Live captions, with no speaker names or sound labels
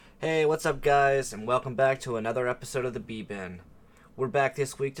Hey, what's up guys, and welcome back to another episode of the B-Bin. We're back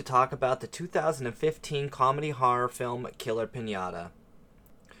this week to talk about the 2015 comedy horror film Killer Pinata.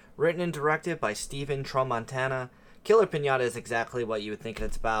 Written and directed by Stephen Tramontana, Killer Pinata is exactly what you would think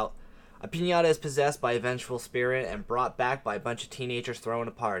it's about. A pinata is possessed by a vengeful spirit and brought back by a bunch of teenagers throwing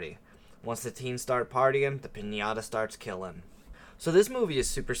a party. Once the teens start partying, the pinata starts killing. So this movie is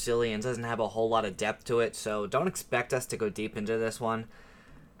super silly and doesn't have a whole lot of depth to it, so don't expect us to go deep into this one.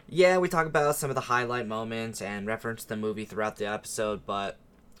 Yeah, we talk about some of the highlight moments and reference the movie throughout the episode, but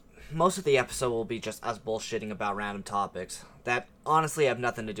most of the episode will be just us bullshitting about random topics that honestly have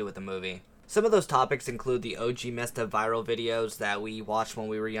nothing to do with the movie. Some of those topics include the OG messed up viral videos that we watched when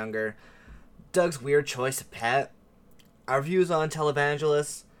we were younger, Doug's weird choice of pet, our views on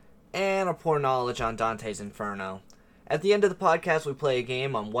televangelists, and our poor knowledge on Dante's Inferno. At the end of the podcast, we play a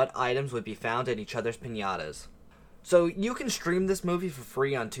game on what items would be found in each other's pinatas. So you can stream this movie for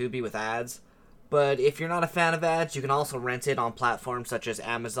free on Tubi with ads, but if you're not a fan of ads, you can also rent it on platforms such as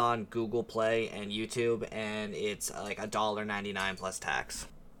Amazon, Google Play, and YouTube, and it's like $1.99 plus tax.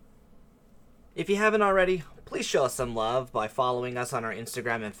 If you haven't already, please show us some love by following us on our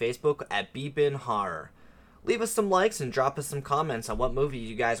Instagram and Facebook at B-Bin Horror. Leave us some likes and drop us some comments on what movie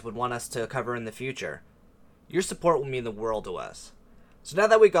you guys would want us to cover in the future. Your support will mean the world to us. So now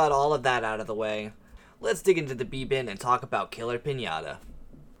that we got all of that out of the way, let's dig into the B-Bin and talk about Killer Pinata.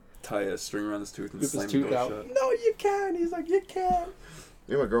 Tie a string around his tooth and Rip slam his the tooth door out. shut. No, you can. He's like, you can.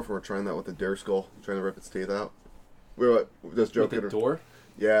 Me and my girlfriend were trying that with the dare skull, trying to rip its teeth out. We were just With joking. the door?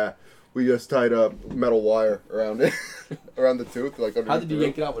 Yeah, we just tied a metal wire around it, around the tooth, like underneath How did you the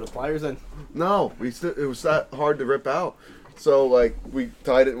yank it out with the pliers then? No, it was that hard to rip out. So like we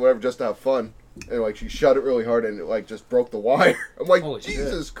tied it and whatever just to have fun, and like she shut it really hard and it like just broke the wire. I'm like, Holy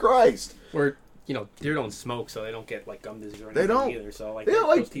Jesus Christ! Where, deer don't smoke, so they don't get like gum disease or anything They don't. either. So like, They have,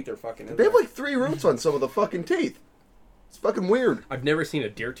 like- those teeth are fucking in They have there. like 3 roots on some of the fucking teeth. It's fucking weird. I've never seen a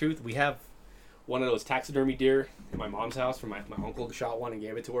deer tooth. We have one of those taxidermy deer at my mom's house from my uncle shot one and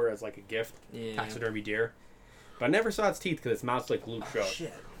gave it to her as like a gift. Yeah. Taxidermy deer. But I never saw its teeth because its mouth's like looped shut.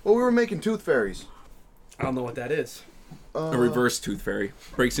 Shit. Well, we were making tooth fairies. I don't know what that is. A reverse tooth fairy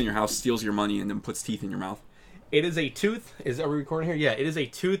breaks in your house, steals your money, and then puts teeth in your mouth. It is a tooth. Are we recording here? Yeah, it is a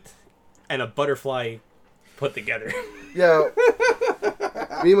tooth and a butterfly put together. Yeah.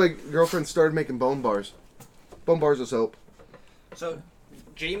 Me and my girlfriend started making bone bars. Bone bars of soap. So,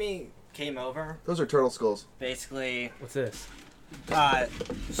 Jamie came over, Those are turtle skulls. basically, What's this?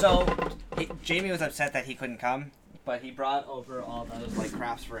 Jamie was upset that he couldn't come, but he brought over all those, like,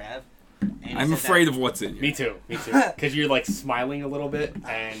 crafts for Ev. And he I'm said afraid that- of what's in here. Me too. Because you're like smiling a little bit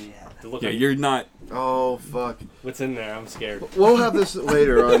and the look Yeah, like, you're not. Oh, fuck. what's in there? I'm scared. We'll have this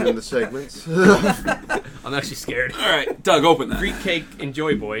later on in the segments. I'm actually scared. All right, Doug, open that. Free cake,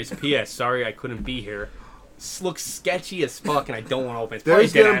 enjoy, boys. P.S. Sorry I couldn't be here. This looks sketchy as fuck, and I don't want to open it. It's probably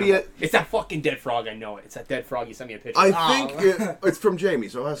There's dead gonna be animal. It's that fucking dead frog. I know it. It's that dead frog. You sent me a picture. I think it's from Jamie,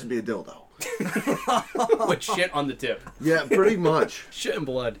 so it has to be a dildo. With shit on the tip. Yeah, pretty much. Shit and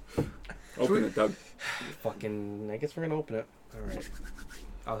blood. Open it, Doug. Fucking. I guess we're gonna open it. All right.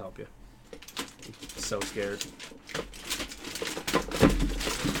 I'll help you. I'm so scared.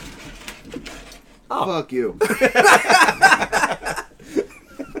 Oh. Fuck you.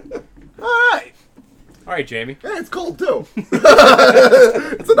 All right, Jamie. Hey, it's cold too.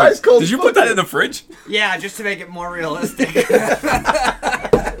 It's a nice cold. Did you put that in the fridge? Yeah, just to make it more realistic. Dude,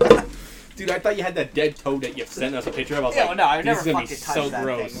 I thought you had that dead toad that you sent us a picture of. I was Yeah, like, no, I this never is gonna fucking be touched so that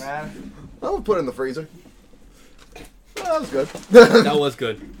gross. thing, man. I'll put it in the freezer. Oh, that was good. That was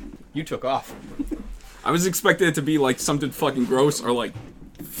good. You took off. I was expecting it to be like something fucking gross or like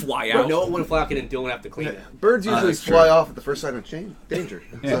fly out. No, it wouldn't fly out and Dylan have to clean it. Birds usually that's fly true. off at the first sign of danger.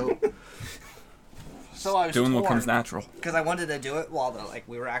 So So I was Doing what torn, comes natural. because I wanted to do it while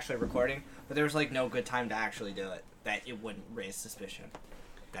we were actually recording, but there was like no good time to actually do it, that it wouldn't raise suspicion.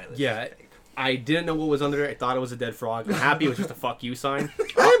 That it was Yeah, fake. I didn't know what was under it. I thought it was a dead frog. I'm happy it was just a fuck you sign.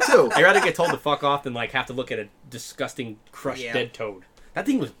 I am too. I'd rather get told to fuck off than like have to look at a disgusting crushed Yeah. dead toad. That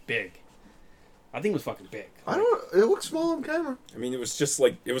thing was big. That thing was fucking big. I don't. It looks small on camera. I mean, it was just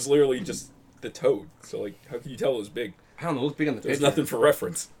like, it was literally just the toad. So, like, how can you tell it was big? I don't know. It was big on the There's picture. nothing for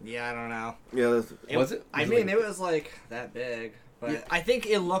reference. Yeah, I don't know. Yeah. Was it? I Was mean, like- it was like that big. But I think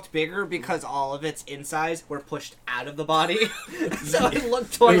it looked bigger because all of its insides were pushed out of the body, so it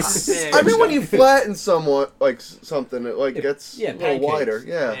looked twice as big. I mean, when you flatten somewhat, like something, it like gets a little pancakes. wider.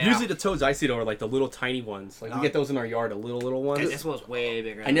 Yeah. Usually the toads I see though are like the little tiny ones. Like we get those in our yard, the little ones. This was way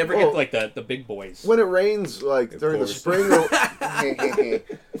bigger. I never get like the big boys. When it rains, like during the boars. spring,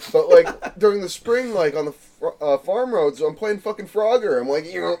 but like during the spring, like on the farm roads, I'm playing fucking Frogger. I'm like,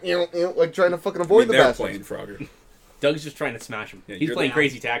 like trying to fucking avoid the they're bastards. playing Frogger. Doug's just trying to smash him. Yeah, He's you're playing the-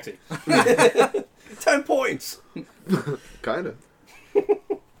 Crazy Taxi. 10 points. Kind of.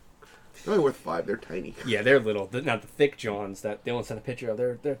 They're only worth 5. They're tiny. Yeah, they're little. Not the thick Johns that they won't send a picture of.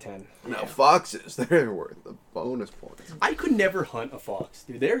 They're 10. Now foxes, they're worth the bonus points. I could never hunt a fox,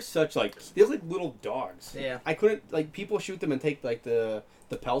 dude. They're such they're like little dogs. Yeah. I couldn't people shoot them and take like the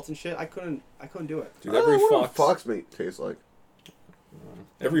pelts and shit. I couldn't do it. Dude, every What fox, does fox meat taste like?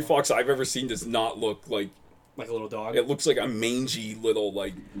 every fox I've ever seen does not look like. Like a little dog. It looks like a mangy little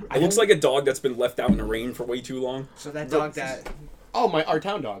like. I It looks don't- like a dog that's been left out in the rain for way too long. So that dog that... Oh, our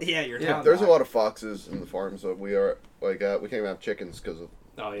town dog. Yeah, your Yeah, town There's dog. a lot of foxes in the farms that we are like we can't have chickens because of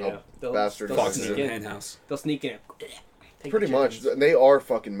Oh yeah. They'll, bastard they'll Foxes sneak in the in. hen house. They'll sneak in. Take pretty the much. chickens. They are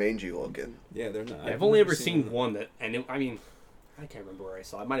fucking mangy looking. Yeah, they're not. Yeah, I've only ever seen one that, and it, I mean, I can't remember where I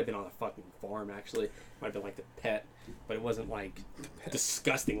saw it. It might have been on a fucking farm, actually. It might have been like the pet, but it wasn't like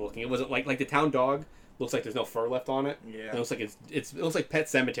disgusting looking. It wasn't like the town dog looks like there's no fur left on it. Yeah. It looks like it looks like Pet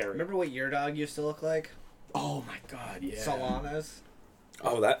Cemetery. Remember what your dog used to look like? Oh my god, yeah. Solana's.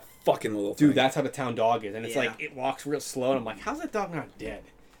 Oh, that fucking little Dude, thing. that's how the town dog is, and it's Yeah. like it walks real slow, and I'm like, how's that dog not dead?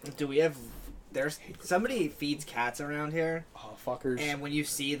 Do we have... There's... Somebody feeds cats around here, Oh fuckers. and when you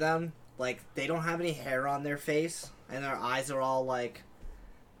see them, like, they don't have any hair on their face, and their eyes are all, like,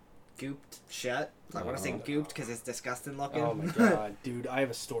 gooped shut. I want to say gooped because it's disgusting looking. Oh my god, dude, I have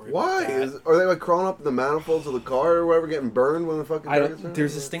a story. Why? About that. Are they like crawling up in the manifolds of the car or whatever, getting burned when the fucking I dragons don't. are?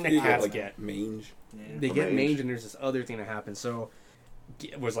 There's this thing that You cats like get. mange. Yeah. They get mange. mange, and there's this other thing that happens. So,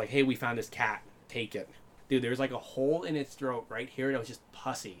 it was like, hey, we found this cat. Take it, dude. There's like a hole in its throat right here that was just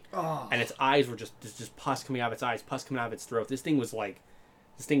pussy, Oh. and its eyes were just pus coming out of its eyes, pus coming out of its throat. This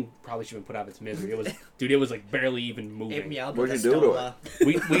thing probably should have been put out of its misery. It was, dude. It was like barely even It moving. meowed What'd with you a do to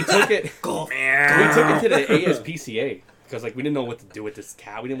stoma. We took it. Go. We took it to the ASPCA because like we didn't know what to do with this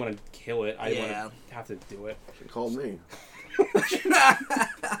cat. We didn't want to kill it. I didn't Yeah. want to have to do it. She called me.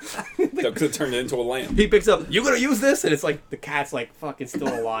 That could have turned it into a lamb. He picks up. You gonna use this? And it's like the cat's like fucking still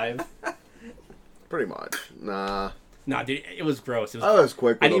alive. Pretty much. Nah. Nah, dude, it was gross. It was. I was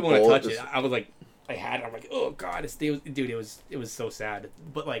quick with I didn't a want to bullet, touch just- it. I was like, I had it. I'm like, oh god, dude, it was so sad.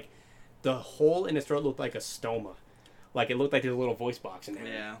 But like, the hole in his throat looked like a stoma. Like it looked like there's a little voice box in there.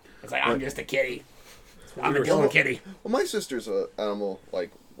 Yeah. It's like I'm just a kitty. I'm a weird. Dylan kitty. Well, my sister's a animal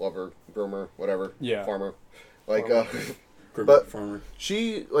like lover, groomer, whatever. Yeah. Farmer. Like Group But- farmer.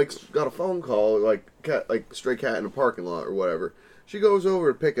 she like got a phone call like stray cat in a parking lot or whatever. She goes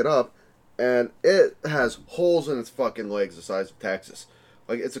over to pick it up, and it has holes in its fucking legs the size of Texas.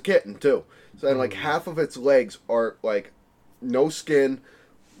 Like it's a kitten too. So and like half of its legs are like no skin,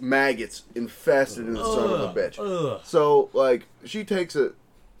 maggots infested in the son of a bitch. Ugh. So like she takes it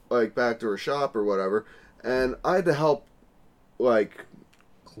like back to her shop or whatever, and I had to help like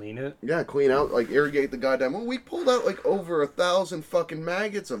Clean it. clean out, like irrigate the goddamn. Well, we pulled out like over 1,000 fucking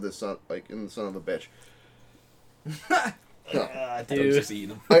maggots of this son, like in the son of a bitch. I was Dude. just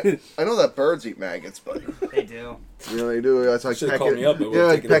eating them. I know that birds eat maggots, but They do. you know they do. That's like Should've peck called it. me up, I would've Yeah,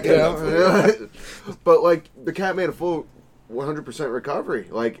 like taken peck the it pen out. out for Yeah. But like the cat made a full 100% recovery.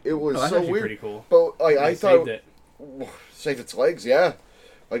 Like it was Oh, that's so actually weird. pretty cool. But like I saved thought, it. saved its legs. Yeah,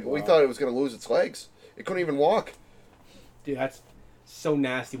 like we Wow. thought it was gonna lose its legs. It couldn't even walk. Dude, that's so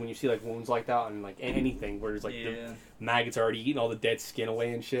nasty when you see like wounds like that on like anything where there's like the Yeah. maggots already eating all the dead skin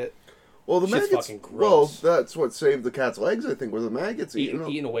away and shit. Well, the Shit's maggots. fucking Well, gross. that's what saved the cat's legs. I think were the maggots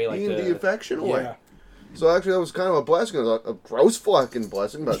Eating away like eating the infection away. Yeah. So actually, that was kind of a blessing. It was a gross fucking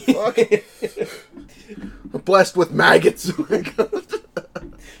blessing, but fuck. Blessed with maggots.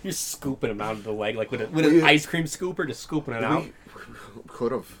 You're scooping them out of the leg like with an We- ice cream scooper, just scooping it out.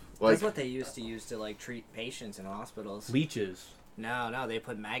 Could have. Like, That's what they used to like treat patients in hospitals. Leeches. No, they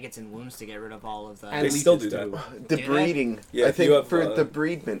put maggots in wounds to get rid of all of the. And They still do leeches, that. too. debreeding. Yeah, I if you think have, for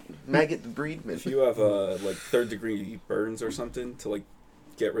debreedment. Maggot debreedment. If you have like 3rd degree burns or something to like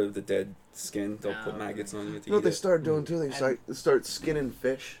get rid of the dead skin, they'll put Oh. maggots on you to You know what eat they it. started doing too? They start skinning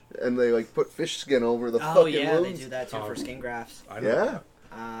fish, and they like put fish skin over the Oh fucking yeah, they wounds. do that too for Oh. skin grafts. I know Yeah. that.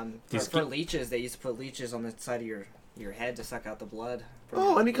 For, These for ski- leeches, they used to put leeches on the side of your head to suck out the blood. from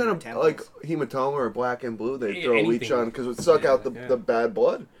Oh, any kind your of temples. like hematoma or black and blue, they Yeah, throw a leech anything. on because it would suck out the Yeah. the bad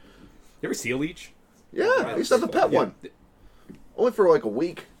blood. You ever see a leech? Yeah, I used to have a pet Yeah. one. Only for like a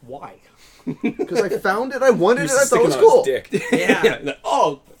week. Why? Because I found it, I wanted it, I thought it was Sticking on cool. his dick. Yeah. Like,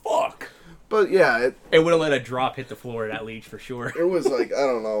 oh, fuck. But yeah, It would have let a drop hit the floor of that leech for sure. it was like, I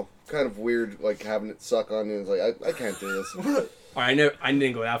don't know, kind of weird, like having it suck on you. It's like, I can't do this. I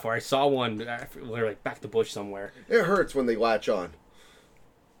didn't go that far. I saw one, literally like back the bush somewhere. It hurts when they latch on.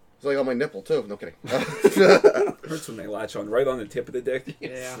 It's like on my nipple too. No kidding. Hurts when they latch on right on the tip of the dick. Yeah.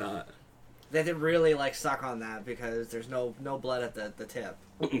 It's not. They had to really like suck on that because there's no blood at the tip.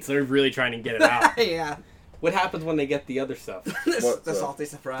 So they're really trying to get it out. Yeah. What happens when they get the other stuff? What, The salty The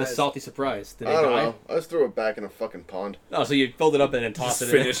surprise. salty surprise. Did they I don't die? know. I just threw it back in a fucking pond. Oh, so you filled it up and then tossed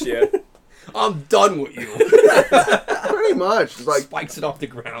Just it finished, in. yeah. I'm done with you. Pretty much. It's like, Spikes it off the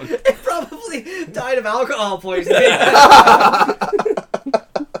ground. It probably died of alcohol poisoning.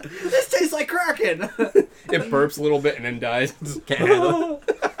 This tastes like Kraken. It burps a little bit and then dies. Just can't handle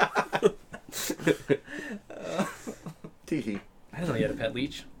it. teehee. I didn't know you had a pet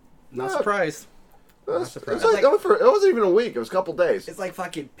leech. Not Yeah. surprised. It was surprised. like, it wasn't even a week. It was a couple days. It's like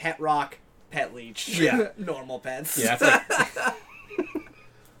fucking pet rock, pet leech. Yeah. Normal pets. Yeah, it's like,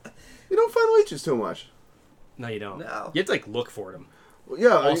 You don't find leeches too much. no, you don't. No. You have to like look for them. Well,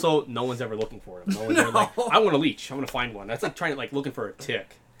 yeah. Also, no one's ever looking for them. No one's ever like, I want a leech. I want to find one. That's like trying to like looking for a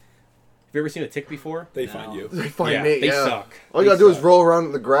tick. Have you ever seen a tick before? They No. find you. they find Yeah, me. they yeah. suck. All you They gotta do is suck. roll around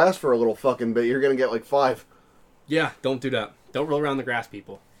in the grass for a little fucking bit. You're gonna get like 5. Yeah, don't do that. Don't roll around the grass,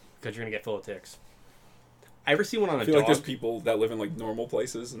 people, because you're gonna get full of ticks. I ever see one on I a feel dog? like there's people that live in like normal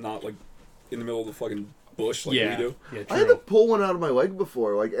places and not like in the middle of the fucking bush like yeah, we do. yeah, I had to true. pull one out of my leg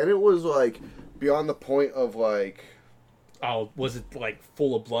before, like, and it was like beyond the point of like. Oh, was it like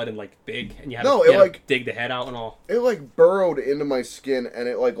full of blood and like big, and you had No, to, it, you had to like- dig the head out and all? It like burrowed into my skin and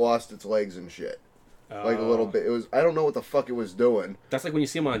it like lost its legs and shit. Like a little bit. It was. I don't know what the fuck it was doing. That's like when you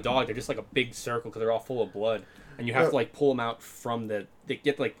see them on a dog; they're just like a big circle because they're all full of blood, and you have to like pull them out from the. They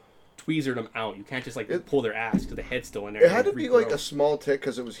get like tweezer them out. You can't just like pull their ass because the head's still in there. It and had to they be like regrow. a small tick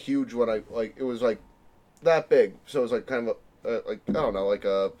because it was huge when I like. It was like that big, so it was like kind of a like I don't know, like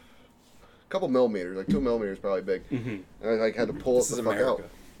a couple millimeters, like 2 millimeters probably big. Mhm. And I like had to pull This it is the fuck America. out.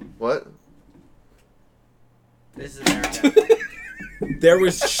 What? This is America. There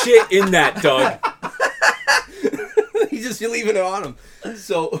was shit in that, Doug. He's just leaving it on him.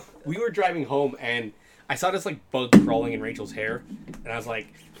 So we were driving home and I saw this like bug crawling in Rachel's hair, and I was like,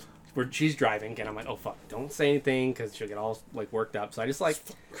 she's driving, and I'm like, oh fuck, don't say anything because she'll get all like worked up. So I just like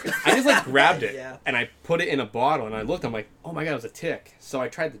grabbed it Yeah. and I put it in a bottle, and I looked. I'm like, oh my god, it was a tick. So I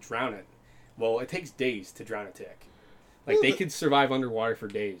tried to drown it. Well, it takes days to drown a tick. Like they could survive underwater for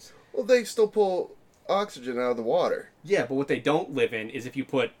days. Well, they still pull oxygen out of the water. Yeah, but what they don't live in is if you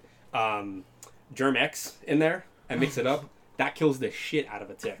put Germ-X in there and mix it up, that kills the shit out of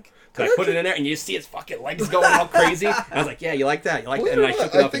a tick. Cause I put it in there and you see its fucking legs going all crazy. And I was like, yeah, you like that? You like that? And I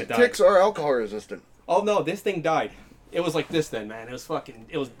shook it I up and think it died. ticks are alcohol resistant. Oh no, this thing died. It was like this then, man.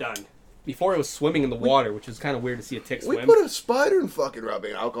 It was done. Before it was swimming in the water, which was kind of weird to see a tick We swim. put a spider in fucking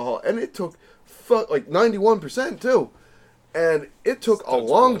rubbing alcohol, and it took like 91% too, and it took a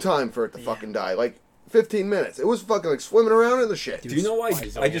long time for it to fucking die, like 15 minutes. It was fucking like swimming around in the shit. Do you know why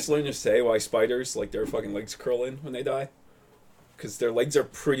Spiders I are just learned to say why spiders like their fucking legs curl in when they die? Because their legs are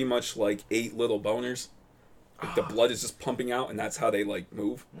pretty much like 8 little boners. Like the blood is just pumping out, and that's how they like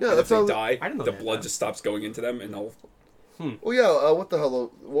move. Yeah, and that's if how- they die, I didn't know the they had blood that. just stops going into them, and they'll. Well, yeah, what the hell,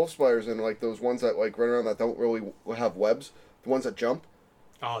 the wolf spiders and like those ones that like run around that don't really have webs, the ones that jump.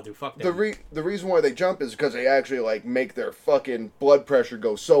 Oh, dude, fuck them. The reason why they jump is because they actually like make their fucking blood pressure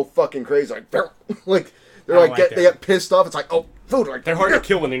go so fucking crazy, like like they're I like don't they like get pissed off. It's like, oh, food. Like They're hard to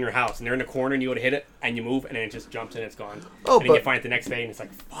kill when they're in your house and they're in the corner and you go to hit it and you move and then it just jumps and it's gone. Oh, and then you but- find it the next day and it's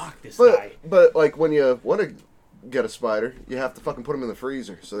like, fuck this guy. But like when you want to get a spider, you have to fucking put them in the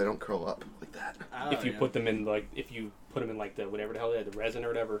freezer so they don't curl up like that. Oh, If you yeah. put them in like the whatever the hell they had, the resin or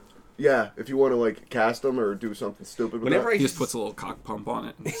whatever. Yeah, if you want to like cast them or do something stupid with Whenever that. He just puts a little cock pump on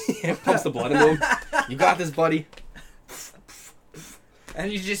it. It pumps the blood into him. You got this, buddy. And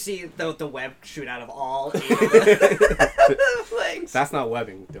you just see the web shoot out of all 8 of the legs. That's not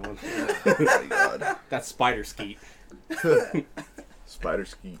webbing, Dylan. Oh my god. That's spider skeet. Spider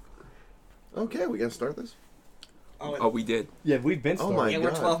skeet. Okay, we gonna start this? Oh, we did. Yeah, we've been Oh my Yeah,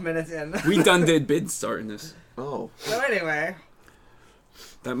 we're God. 12 minutes in. We done did bid starting this. Oh, So anyway,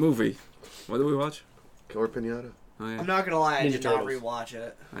 That movie. What did we watch? Killer Pinata. Oh yeah, I'm not gonna lie, I Ninja did not Turtles. rewatch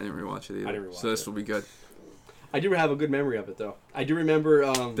it. I didn't rewatch it either. I didn't rewatch so this it. will be good. I do have a good memory of it though. I do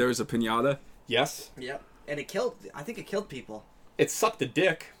remember. There was a pinata. Yes, Yep. And it killed. I think it killed people. it sucked a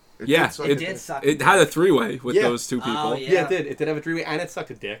dick. Yeah, did suck It a did dick. suck. It had a three-way with Yeah. those two people. Oh, Yeah, it did. It did have a three-way, and it sucked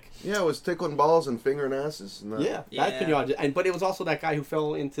a dick. Yeah, it was tickling balls and fingering asses. And that. Yeah, Yeah. that pinata. But it was also that guy who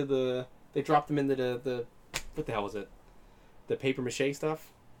fell into the. They dropped him into the what the hell was it? The paper mache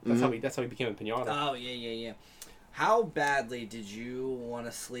stuff. That's how he. That's how he became a pinata. Oh yeah. How badly did you want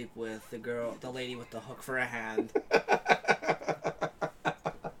to sleep with the lady with the hook for a hand?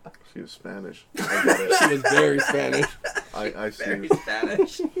 She was Spanish. I get it. She was very Spanish. I see. Very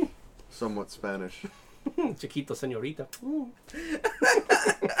Spanish. Somewhat Spanish. Chiquito señorita.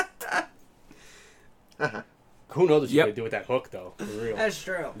 Who knows what she Yep. could do with that hook though? For real. That's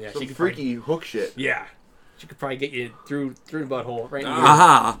true. Yeah, Some she could freaky hook shit. Probably, yeah, she could probably get you through the butthole right now.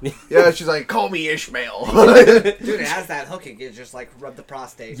 Aha! Yeah, she's like, call me Ishmael. Dude, it has that hook. It can just like rub the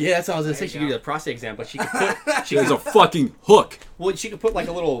prostate. Yeah, that's what I was gonna say. There She you could do go. the prostate exam, but she could put She has a fucking hook. well, she could put like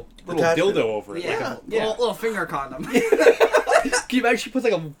a little Attachment. dildo over it. Yeah, Like a, yeah. Little finger condom. Can you imagine she puts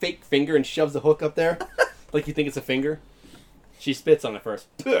like a fake finger and shoves the hook up there, like you think it's a finger? She spits on it first.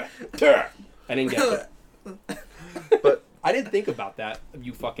 I didn't get it. But I didn't think about that.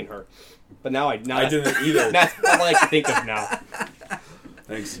 You fucking her. But now I that's- didn't either. That's all I like to think of now.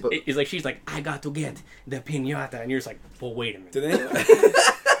 Thanks. It's like she's like, I got to get the pinata, and you're just like, well, wait a minute, Did anyone?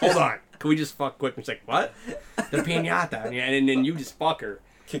 hold on, can we just fuck quick? And she's like, what? The pinata, and then you just fuck her.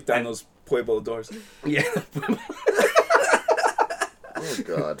 Kick down those Pueblo doors. Yeah. oh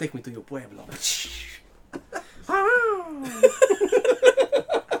god. Take me to your pueblo.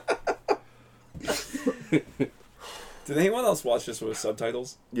 Did anyone else watch this with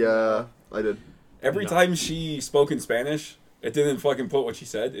subtitles? Yeah, I did. Every No. time she spoke in Spanish, it didn't fucking put what she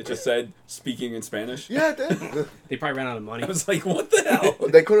said. It just said speaking in Spanish. Yeah, it did. They probably ran out of money. I was like, what the hell?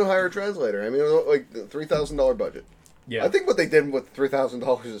 They couldn't hire a translator. I mean, it was like the $3,000 budget. Yeah. I think what they did with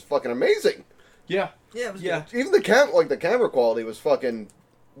 $3,000 is fucking amazing. Yeah. Yeah, it was Yeah. good. Even the camera quality was fucking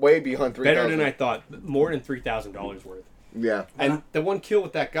way beyond $3,000. Better than I thought. More than $3,000 worth. Yeah. And the one kill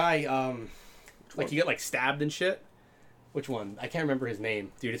with that guy, like one? he got like stabbed and shit. Which one? I can't remember his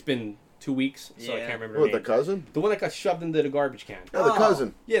name, dude. It's been 2 weeks, so I Yeah. can't remember What, his the name. cousin? The one that got shoved into the garbage can. Oh, the Oh.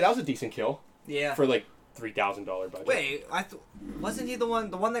 cousin. Yeah, that was a decent kill Yeah. for like $3,000 budget. Wait, wasn't he the one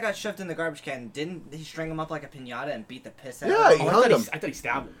that got shoved in the garbage can? Didn't he string him up like a pinata and beat the piss out Yeah, of Oh, him? he I hung thought him. I thought he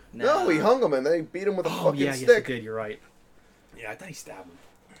stabbed him. No, he hung him and they beat him with a Oh fucking yeah, yes stick. he did. You're right. Yeah, I thought he stabbed him.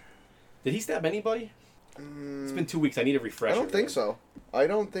 Did he stab anybody? It's been 2 weeks. I need a I refresher. don't think so. I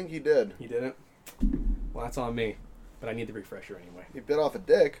don't think he did. He didn't. Well, that's on me. But I need the refresher anyway. He bit off a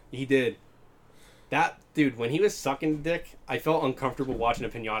dick. He did. That dude, when he was sucking dick, I felt uncomfortable watching a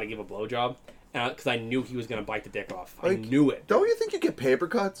pinata give a blowjob, because I knew he was gonna bite the dick off. I Like, knew it. Don't you think you get paper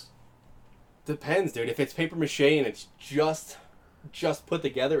cuts? Depends, dude. If it's paper mache and it's just put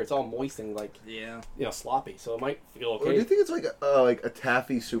together, it's all moist and like Yeah. sloppy. So it might feel Or do okay. you think it's like a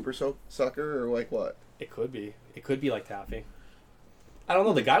taffy super sucker or like what? It could be. It could be like taffy. I don't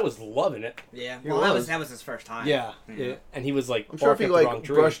know. The guy was loving it. Yeah. He Well, was. that was his first time. Yeah. Yeah. And he was like, I'm sure if he barking up the wrong like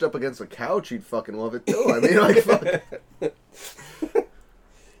tree. brushed up against a couch, he'd fucking love it too. I mean, like, fuck.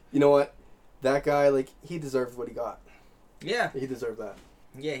 You know what? That guy, like, he deserved what he got. Yeah. He deserved that.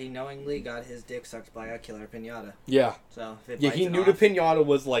 Yeah, he knowingly got his dick sucked by a killer pinata. Yeah. So if it Yeah, bites he it knew off, the pinata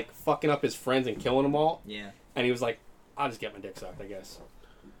was like fucking up his friends and killing them all, Yeah. and he was like, "I'll just get my dick sucked, I guess."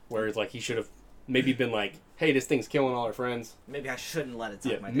 Whereas like he should have maybe been like, "Hey, this thing's killing all our friends." Maybe I shouldn't let it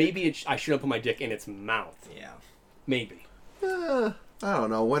suck Yeah, my dick. maybe I should have put my dick in its mouth. Yeah. Maybe. I don't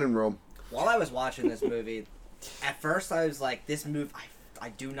know. When in Rome. While I was watching this movie, at first I was like, this movie, I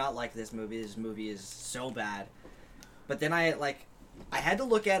do not like this movie. This movie is so bad. But then I had to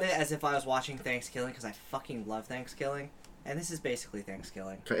look at it as if I was watching Thanksgiving because I fucking love Thanksgiving. And this is basically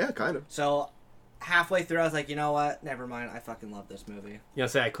Thanksgiving. Yeah, kind of. So halfway through I was like, you know what? Never mind. I fucking love this movie. You know,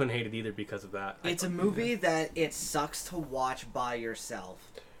 say I couldn't hate it either because of that. It's a movie that it sucks to watch by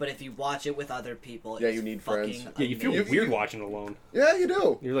yourself. But if you watch it with other people, Yeah, it's you need fucking friends. Yeah, you feel amazing. weird watching it alone. Yeah, you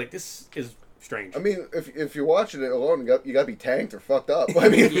do. You're like, this is strange. I mean, if you're watching it alone, you got to be tanked or fucked up. I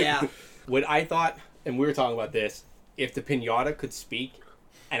mean, Yeah. What I thought, and we were talking about this, if the pinata could speak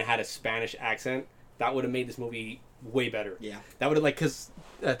and had a Spanish accent, that would have made this movie way better. Yeah. That would have, like, because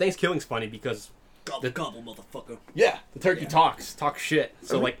Thanksgiving's funny because, Gobble, gobble, motherfucker. yeah, the turkey Yeah. talks shit.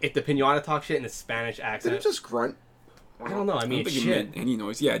 So, I mean- like, if the pinata talks shit in a Spanish did accent, it just grunt? I don't know. I I mean, don't it's think it shit. meant any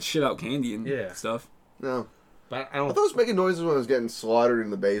noise. Yeah, it shit out candy and Yeah. stuff. No. But I I don't. thought it was making noises when I was getting slaughtered in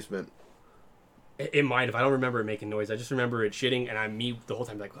the basement. It might have. I don't remember it making noise. I just remember it shitting, and me the whole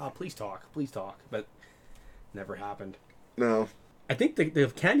time like, oh, please talk. But never happened. No. I think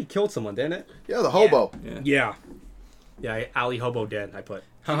the candy killed someone, didn't it? Yeah, the hobo. Yeah. Yeah. Yeah, Ali Hobo dead, I put.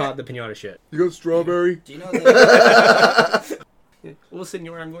 Haha, the pinata shit. You got strawberry? Do you know that? Well, "Oh,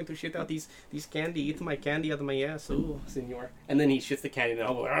 senor, I'm going to shit out these candy. Eat my candy out of my ass, oh, senor." And then he shits the candy, and then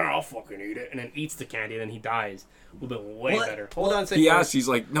I'll fucking eat it, and then eats the candy, and then he dies. Would have been way What? better. Hold on a second. He asks, he's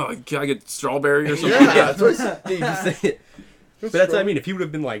like, "No, can I get strawberry or something?" Yeah, that's what Yeah, you just say it. But that's what I mean. If he would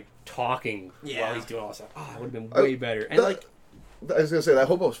have been like talking Yeah. while he's doing all this stuff, it would have been way better. And like, I was gonna say that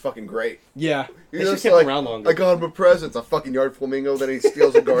hobo was fucking great. yeah, He they should just kept him around longer. I got him a present. It's a fucking yard flamingo. Then he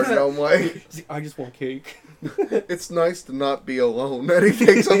steals a garden gnome. Like, He's like, I just want cake. it's nice to not be alone. Then he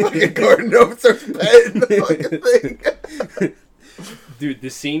takes a fucking garden gnome and starts petting the fucking thing. Dude, the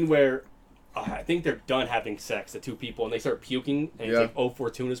scene where I think they're done having sex, the two people, and they start puking, and it's Yeah. like "Oh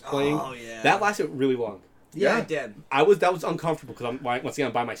Fortuna's" playing. Oh, yeah. That lasted really long. Yeah, Yeah. it did. That was uncomfortable because I'm once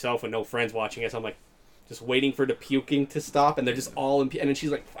again by myself with no friends watching it. So I'm like just waiting for the puking to stop, and they're just all and then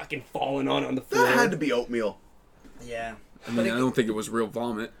she's like fucking falling on the floor. That had to be oatmeal. Yeah. I mean, I don't think it was real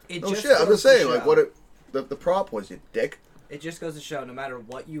vomit. It Oh just shit! I'm goes just to saying, like, show- what the prop was, you dick. It just goes to show, no matter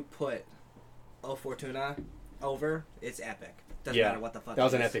what you put O Fortuna over, it's epic. Doesn't Yeah, matter what the fuck. that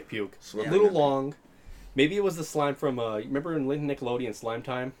was it an is. epic puke. Slip A little in. long. Maybe it was the slime from remember in Nickelodeon Slime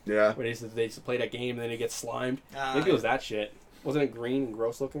Time Yeah. where they used to play that game and then it gets slimed. Ah, Maybe it was that shit. Wasn't it green and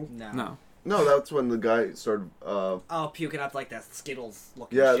gross looking? No. No. No, that's when the guy started. Oh, puking up like that Skittles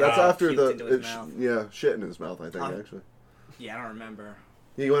looking. Yeah, shit. that's after Puked into his the mouth. yeah shit in his mouth. I think Um, actually, Yeah, I don't remember.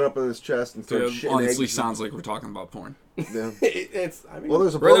 he went up in his chest and started It shitting honestly eggs. sounds like we're talking about porn. Yeah. It's. I mean, Well,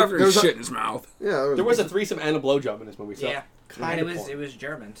 there's a Right blow, after he there's shit a, in his mouth. yeah, there was a threesome and a blowjob in this movie. So Yeah, kind and of it porn. was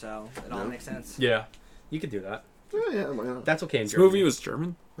German, so it all Yeah. makes sense. Yeah, you could do that. yeah, why not? That's okay in This Germany. movie was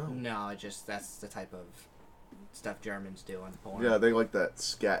German. No, it just that's the type of stuff Germans do on porn. Yeah, they like that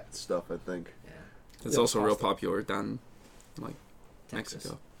scat stuff. I think. Yeah. It's Yeah, also real pasta. popular down in, like, Texas.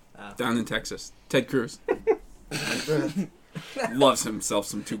 Mexico. Uh, Down in Texas. Ted Cruz. Loves himself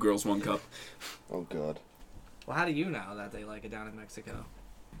some 2 Girls 1 Cup. Oh god. well, how do you know that they like it down in Mexico?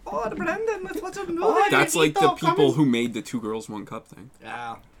 Oh, Brendan, let's watch a movie. That's like the people who made the 2 Girls 1 Cup thing.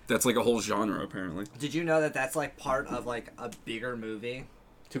 Yeah. That's like a whole genre, apparently. Did you know that that's like part of like a bigger movie?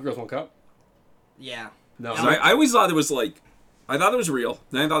 2 Girls 1 Cup. Yeah. No, So I always thought it was like, I thought it was real.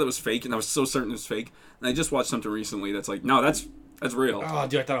 Then I thought it was fake, and I was so certain it was fake. And I just watched something recently that's like, no, that's real. Oh,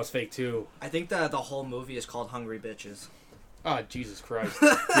 dude, I thought it was fake too. I think the whole movie is called Hungry Bitches. Oh, Jesus Christ.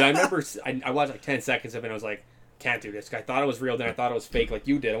 Yeah, I remember I watched like 10 seconds of it and I was like, can't do this. I thought it was real, then I thought it was fake like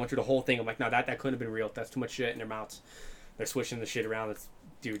you did. I went through the whole thing. I'm like, no, that couldn't have been real. That's too much shit in their mouths. They're swishing the shit around.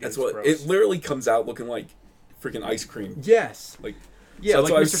 Dude, That's it's what gross. it literally comes out looking like freaking ice cream. Yes. Like, Yeah, so like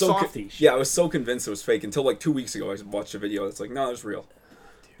that's why I was Mr. so Softy. yeah, I was so convinced it was fake until like 2 weeks ago. I watched a video that's like, no, it was real.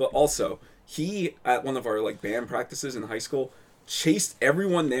 But also, he at one of our like band practices in high school chased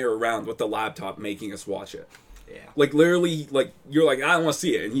everyone there around with the laptop, making us watch it. Yeah. Like literally, like you're like, I don't want to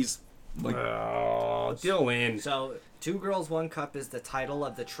see it, and he's like, Oh, Dylan. So, 2 Girls, 1 Cup is the title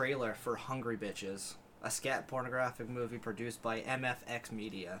of the trailer for Hungry Bitches, a scat pornographic movie produced by MFX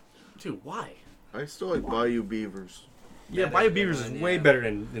Media. Dude, why? I still like Bayou Beavers. Yeah, Yeah, Bio that's Beavers good is one, way yeah. better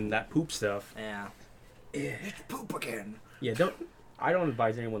than that poop stuff. Yeah. It's poop again. Yeah, I don't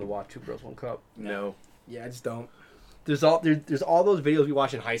advise anyone to watch 2 Girls 1 Cup. No. Yeah, I just don't. There's all those videos we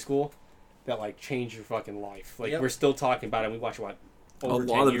watched in high school that like change your fucking life. Like Yep. we're still talking about it. We watched what? a Over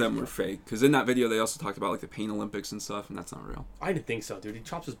 10 lot of years them ago. were fake. Because in that video, they also talked about like the Pain Olympics and stuff, and that's not real. I didn't think so, dude. He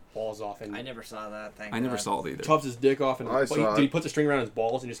chops his balls off and I never saw that. Thank I never God. saw it either. chops his dick off and I saw he it. puts a string around his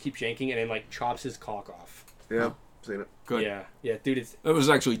balls and just keeps yanking and then like chops his cock off. Yeah, seen it. Good. Yeah, dude. It's It was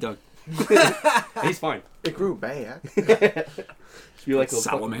actually Doug. he's fine. It grew back. Just be like a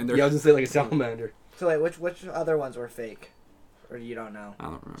Salamander. Yeah, I was gonna say like a salamander. So, wait, which other ones were fake? Or you don't know? I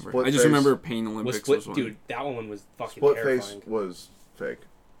don't remember. Split I just face. remember Pain Was Olympics split, was one. dude. That one was fucking Split terrifying. face was fake.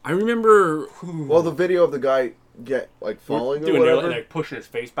 I remember. Well, the video of the guy get like falling Dude, or and they're whatever, like pushing his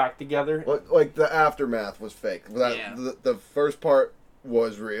face back together. like the aftermath was fake. That Yeah. the first part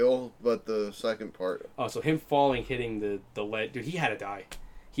was real, but the second part. Oh, so him falling, hitting the lead, dude. He had to die.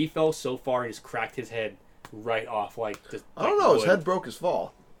 He fell so far and just cracked his head right off, like. Just, I don't like know. His wood. head broke his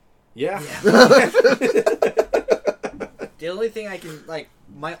fall. Yeah. The only thing I can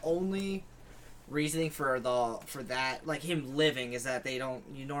my only reasoning for that, like him living, is that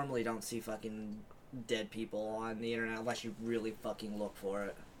you normally don't see fucking dead people on the internet unless you really fucking look for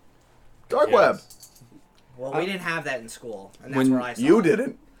it. Dark Yeah. web. Well, we didn't have that in school, and that's When where I saw You it.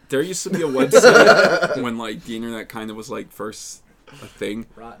 didn't. There used to be a website when like the internet kind of was like first a thing.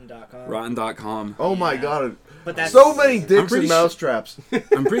 Rotten.com. Rotten.com. Oh my Yeah. god. But that's So many dicks pretty and mousetraps.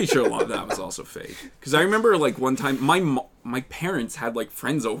 I'm pretty sure a lot of that was also fake. Because I remember like one time my parents had like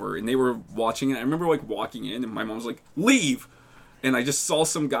friends over and they were watching it. I remember like walking in and my mom was like, "Leave," and I just saw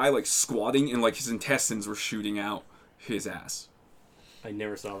some guy like squatting and like his intestines were shooting out his ass. I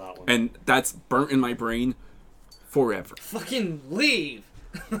never saw that one. And that's burnt in my brain forever. Fucking leave.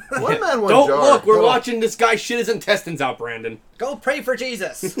 One man, one Don't jar. look. We're Come on. watching this guy shit his intestines out, Brandon. Go pray for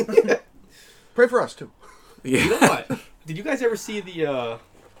Jesus. Pray for us too. Yeah. You know what? Did you guys ever see the?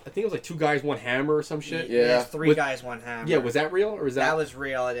 I think it was like 2 guys, 1 hammer or some shit. Yeah. Three With- guys, one hammer. Yeah, was that real or was that that? was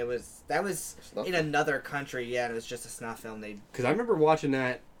real, and that was Snuff in film. another country. Yeah, and it was just a snuff film. They Because I remember watching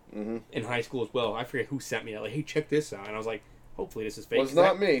that Mm-hmm. in high school as well. I forget who sent me that. Like, hey, check this out. And I was like, hopefully this is fake. Was 'Cause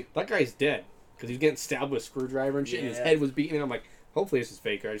not that, me. That guy's dead because he was getting stabbed with a screwdriver and shit, and his Yeah. head was beaten. And I'm like, hopefully this is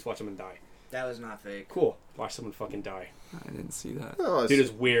fake. Or I just watch someone die. that was not fake. Cool. Watch someone fucking die. I didn't see that. Oh, Dude,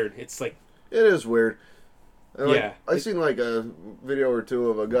 it's weird. It's like, it is weird. And, like, Yeah. I seen like a video or two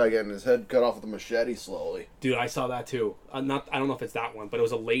of a guy getting his head cut off with a machete slowly. dude, I saw that too. I don't know if it's that one, but it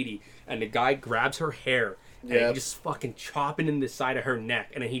was a lady, and the guy grabs her hair. And Yeah. he just fucking chopping in the side of her neck,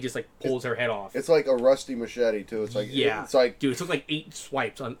 and then he just like pulls her head off. It's like a rusty machete too. It's like Yeah. It's like Dude, it took like 8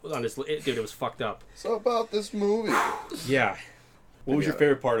 swipes on this. Dude, it was fucked up. so about this movie. Yeah. What was your Yeah.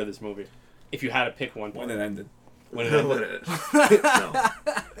 favorite part of this movie? If you had to pick one. When it ended. When it ended. No.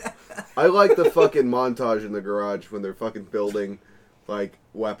 I like the fucking montage in the garage when they're fucking building like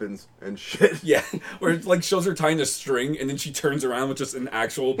weapons and shit. Yeah, where it like shows her tying a string, and then she turns around with just an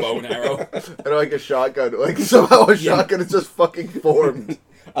actual bow and arrow. And like a shotgun, like somehow a shotgun is just fucking formed.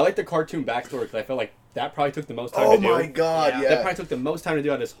 I like the cartoon backstory because I felt like that probably took the most time Oh to do. my god, Yeah. yeah. That probably took the most time to do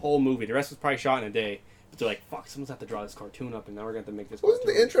out of this whole movie. The rest was probably shot in a day. But they're like, fuck, someone's have to draw this cartoon up, and now we're going to have to make this Wasn't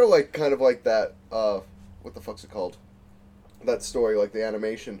cartoon. the intro like kind of like that? What the fuck's it called? That story, like the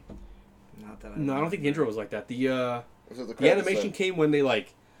animation. Not that No, I don't think the intro was like that. The Was it the the credits animation then? came when they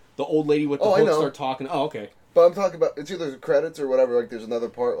like the old lady with the Oh, I hook know. start talking. Oh, okay. But I'm talking about it's either the credits or whatever. Like there's another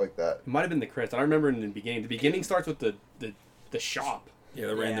part like that. It might have been the credits. I remember in the beginning. The beginning starts with the shop. Yeah,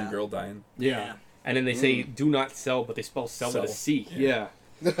 the random Yeah. girl dying. Yeah. And then they say do not sell, but they spell sell with a Sell. C. Yeah.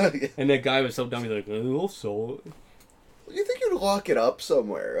 Yeah. You And that guy was so dumb. He's like, I'll sell it. think you'd lock it up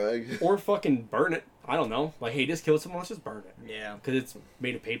somewhere? Like, Or fucking burn it. I don't know. Like, hey, just killed someone. Let's just burn it. Yeah. Because it's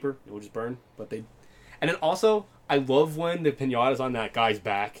made of paper. It will just burn. But they... And then also, I love when the pinata's on that guy's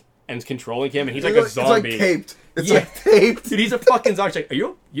back and it's controlling him, and he's like a zombie. It's like taped. It's Yeah. like taped. Dude, he's a fucking zombie. He's like, are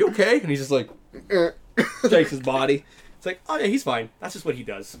you okay? And he's just like, Eh. shakes his body. It's like, oh yeah, he's fine. That's just what he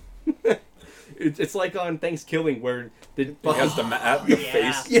does. It's like on Thanksgiving where the... He has the the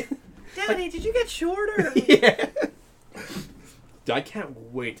Yeah. face. Yeah. Daddy, did you get shorter? Yeah. Dude, I can't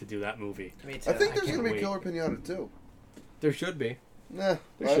wait to do that movie. Me too. I think I there's can't gonna be wait. Killer Pinata too. There should be. Nah,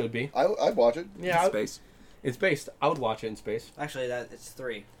 There should be. I'd watch it. Yeah, Space. it's based. I would watch it in space. Actually, it's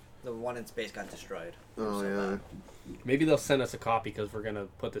 3. The one in space got destroyed. Oh So yeah. Maybe they'll send us a copy because we're gonna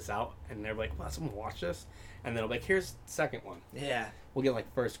put this out, and they're like, "Wow, someone watch this," and then I'm like, "Here's the second one." Yeah. We'll get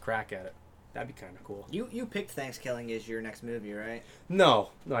like first crack at it. That'd be kind of cool. You picked Thanksgiving as your next movie, right? No,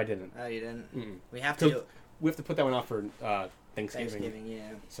 I didn't. Oh, you didn't. Mm-mm. We have to So- do We have to put that one out for Thanksgiving. Thanksgiving.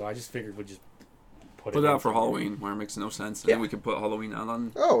 Yeah. So I just figured we'd just put Put it in out for somewhere. Halloween, where it makes no sense. And Yeah. then we could put Halloween out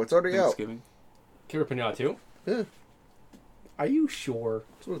on Oh, it's already out. Thanksgiving. Killer Pinata too. Yeah, Are you sure?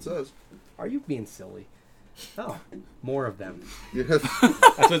 that's what it says. Are you being silly? Oh, more of them. Yeah, That's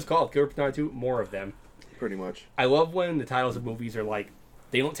what it's called. Killer Pinata 2, more of them. pretty much. I love when the titles of movies are like,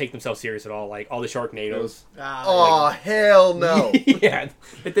 they don't take themselves serious at all. Like all the Sharknadoes. Oh hell no! Yeah,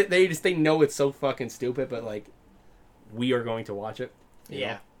 they know it's so fucking stupid, but like, we are going to watch it. you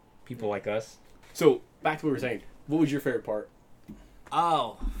Yeah. know? People like us. So back to what we were saying. What was your favorite part?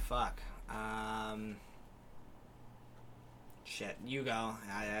 Oh fuck. Shit. You go.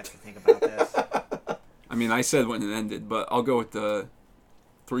 I have to think about this. I mean, I said when it ended, but I'll go with the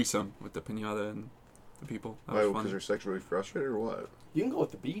threesome with the pinata and the people. That was Because fun. they're sexually frustrated or what? You can go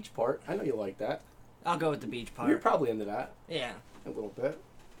with the beach part. I know you like that. I'll go with the beach You're part. probably into that Yeah. a little bit.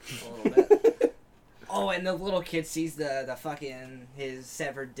 A little bit. Oh, and the little kid sees the fucking his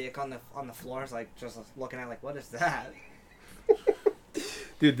severed dick on the floor. It's like just looking at it like, what is that?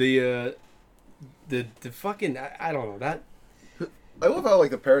 Dude, the fucking I don't know that. I love how like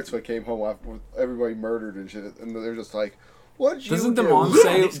the parents like came home after with everybody murdered and shit, and they're just like, "What'd you Doesn't the do?" mom Yeah,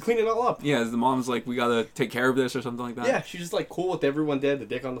 say- they just clean it all up. Yeah, the mom's like, we gotta take care of this or something like that. Yeah, she's just like cool with everyone dead. The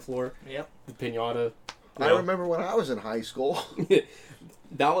dick on the floor, Yep. the pinata. I remember when I was in high school.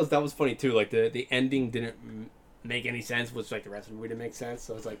 that was funny too. Like the ending didn't make any sense, which like the rest of the movie didn't make sense.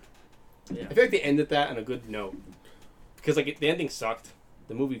 So it's like, Yeah. I feel like they ended that on a good note because like the ending sucked.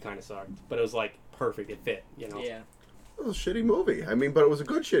 The movie kind of sucked, but it was like perfect. It fit, you know. Yeah. It was a shitty movie. I mean, but it was a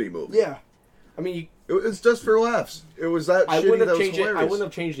good shitty movie. Yeah. I mean, It's just for laughs. It was that I shitty wouldn't that have was changed it. hilarious. I wouldn't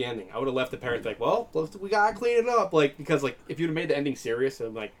have changed the ending. I would have left the parents like, well, we gotta clean it up, like because like if you'd have made the ending serious,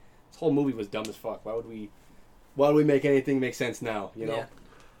 and like this whole movie was dumb as fuck. Why would we why do we make anything make sense now? You know. Yeah.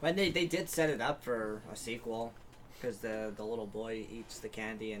 But they did set it up for a sequel. Because the little boy eats the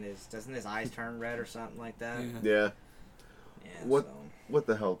candy and doesn't his eyes turn red or something like that? Yeah. Yeah, What so. what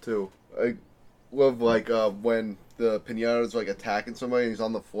the hell too? I love like when the pinata's like attacking somebody and he's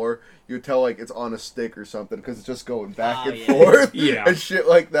on the floor. You tell like it's on a stick or something because it's just going back and forth. Yeah. And shit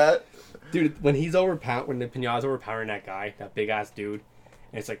like that. Dude, when the pinata's overpowering that guy, that big ass dude,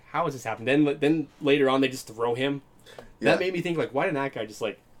 and it's like, how is this happening? Then later on they just throw him. Yeah. That made me think like, why didn't that guy just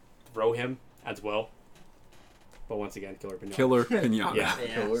like throw him as well? But once again, killer pinata. Killer pinata. Yeah.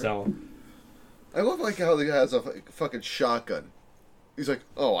 Killer. So I love like how the guy has a fucking shotgun. He's like,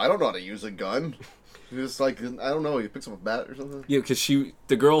 oh, I don't know how to use a gun. He's just like, I don't know. He picks up a bat or something. Yeah, because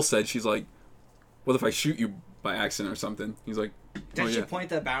the girl said, she's like, what if I shoot you by accident or something? He's like, Did oh, she yeah. point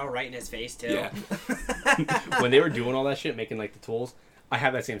the barrel right in his face too? Yeah. when they were doing all that shit, making like the tools, I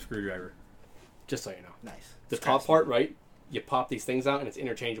have that same screwdriver. Just so you know. Nice. The top part, right? You pop these things out and it's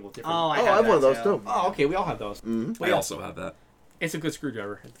interchangeable. Different. Oh, I Oh, have, I have one of that those too. Oh, okay. We all have those. Mm-hmm. I also have that. It's a good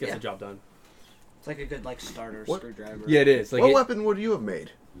screwdriver. It gets Yeah. the job done. It's like a good starter What? screwdriver. Yeah, it is. Like What weapon would you have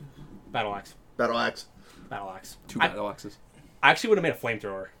made? battle axe. Battle axe. Battle axe. Two I battle axes. actually would have made a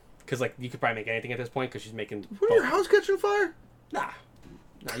flamethrower because like you could probably make anything at this point because she's making. What, your house catching fire? Nah.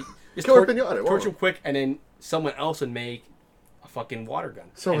 You just Killer torch pinata, torch whoa. them quick, and then someone else would make a fucking water gun.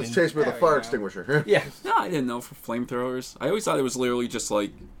 Someone's And then- chasing me with a there fire you go. extinguisher. Yeah. No, I didn't know for flamethrowers. I always thought it was literally just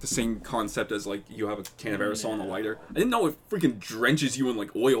like the same concept as like you have a can of aerosol and a lighter. I didn't know it freaking drenches you in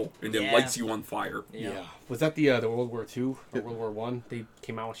like oil and then Yeah. lights you on fire. Yeah. Was that the World War II or World War One? They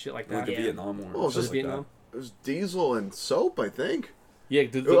came out with shit like Like that. the Yeah. Vietnam War. Oh, it's shit just like Vietnam? It was diesel and soap, I think. Yeah,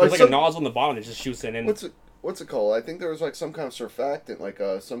 Like there's like some- a nozzle on the bottom that just shoots it in. What's it called? I think there was like some kind of surfactant, like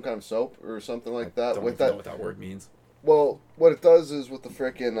some kind of soap or something like I that. don't With even that, know what that word means. well, what it does is with the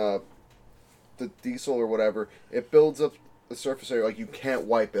frickin' the diesel or whatever, it builds up the surface area. Like you can't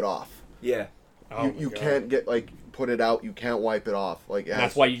wipe it off. Yeah. Oh my you God. can't get like put it out. You can't wipe it off. Like it And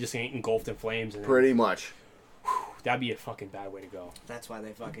that's has- why you just ain't engulfed in flames. And pretty much. that'd be a fucking bad way to go. That's why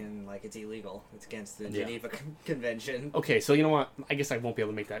they fucking it's illegal. It's against the Yeah. Geneva Convention. Okay, so you know what? I guess I won't be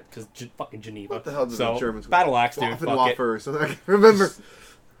able to make that because fucking Geneva. What the hell did so, the Germans battle axe, dude. Fuck it. Waffenwaffer or something? I can't remember.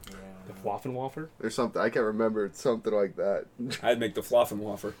 The Waffenwaffer? There's something I can't remember. It's something like that. I'd make the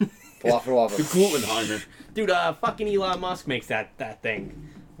Fluffenwaffer. the Waffenwaffer. Glutenheimer. Dude, fucking Elon Musk makes that thing.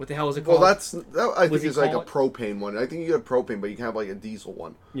 What the hell is it Well, called? that I think he is like a call propane one. I think you get a propane, but you can have like a diesel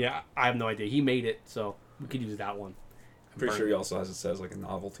one. Yeah, I have no idea. He made it, so we could use that one. I'm pretty sure he also has it says like a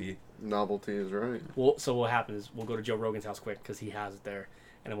novelty. Novelty is right. Well, so what happens is we'll go to Joe Rogan's house quick because he has it there,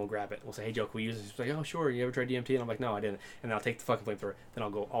 and then we'll grab it. We'll say, "Hey, Joe, can we use this?" He's like, "Oh, sure. You ever tried DMT?" And I'm like, "No, I didn't." And then I'll take the fucking flamethrower. Then I'll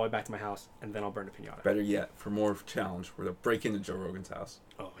go all the way back to my house, and then I'll burn the pinata. Better yet, for more challenge, we're to break into Joe Rogan's house.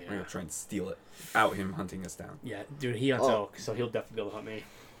 Oh We're yeah, gonna try and steal it. Out him hunting us down. yeah, dude. He hunts Oh. elk, so he'll definitely be able to hunt me.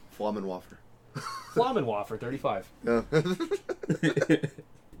 Flamenwaffer. Flamenwaffer 35. Yeah.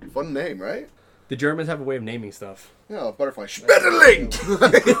 Fun name, right? The Germans have a way of naming stuff. Yeah, butterfly. Schmetterling!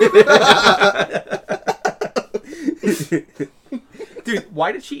 Dude,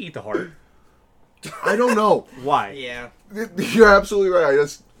 why did she eat the heart? I don't know. Why? Yeah. You're absolutely right. I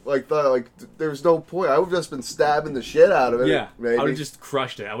just thought there's no point. I would have just been stabbing the shit out of it. Yeah, maybe. I would have just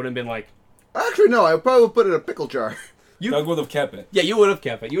crushed it. I would have been like, Actually, no. I would probably put it in a pickle jar. Doug would have kept it. yeah, you would have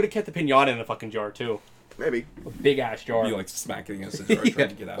kept it. You would have kept the pinata in the fucking jar too, Maybe. a big ass jar. Be like smacking against the jar trying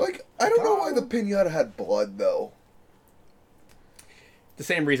to get out. Like I don't know why the pinata had blood though. The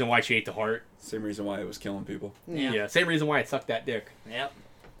same reason why she ate the heart. Same reason why it was killing people. Yeah. Yeah, same reason why it sucked that dick. Yep.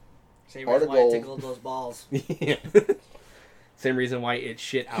 Same Heart reason of why I gold. tickled those balls. Yeah. Same reason why it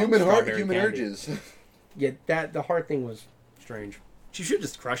shit out Human heart, strawberry human candy. urges. Yeah, the heart thing was strange. She should have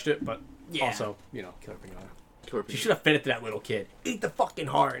just crushed it, but Yeah. also, killer pinata. Killer She pinata. should have fed it to that little kid. Eat the fucking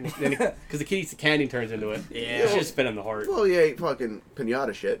heart, and then because the kid eats the candy and turns into it. Yeah. She should have fed him the heart. Well, he ate fucking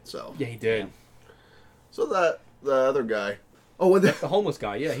pinata shit. So. Yeah, he did. So the other guy. Oh, when the The homeless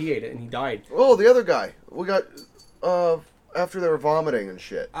guy, yeah, he ate it and he died. the other guy. We got after they were vomiting and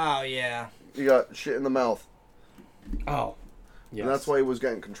shit. Oh yeah. He got shit in the mouth, Oh, yes. and that's why he was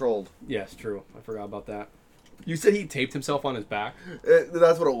getting controlled. Yes, true. I forgot about that. You said he taped himself on his back.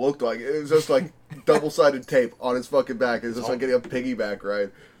 That's what it looked like. It was just like double-sided tape on his fucking back. It's just like getting a piggyback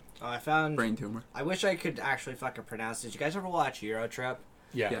ride. Oh, I found. Brain tumor. I wish I could actually fucking pronounce it. Did you guys ever watch Euro Trip?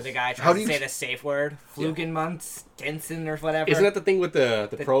 Yeah. Where the guy How tries do to you- say the safe word, Flugenmunds, Denson or whatever. Isn't that the thing with the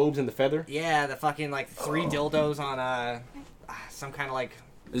probes and the feather? Yeah, the fucking three dildos on some kind of I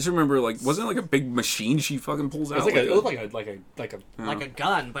just remember, wasn't it like a big machine she fucking pulls It out? was it looked like a like a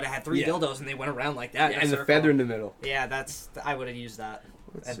gun, but it had three Yeah. dildos and they went around like that. in a and the circle. feather in the middle. Yeah, I would have used that.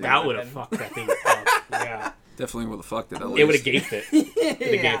 Let's As see. my That would have weapon. fucked that thing up. Yeah. Definitely would have fucked it. At It would least. have gaped it. It would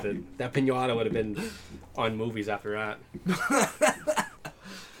have Yeah. gaped it. That pinata would have been on movies after that.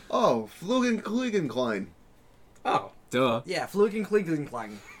 Oh, Flugenklein. Oh. Duh. Yeah,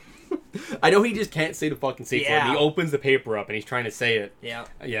 Flugenklein. I know he just can't say the fucking safe word. Yeah. He opens the paper up and he's trying to say it. Yeah,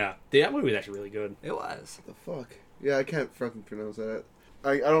 Yeah. That movie was actually really good. it was. The fuck? Yeah, I can't fucking pronounce that.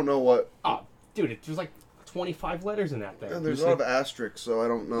 I don't know what. Oh, dude, there's like 25 letters in that thing. And there's a lot of asterisks, so I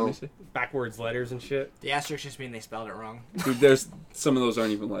don't Let know. me see. Backwards letters and shit. The asterisks just mean they spelled it wrong. Dude, there's some of those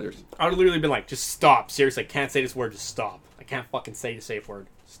aren't even letters. I would have literally been like, just stop. Seriously, I can't say this word. Just stop. I can't fucking say the safe word.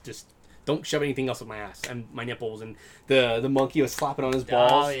 Just don't shove anything else up my ass and my nipples. And the monkey was slapping on his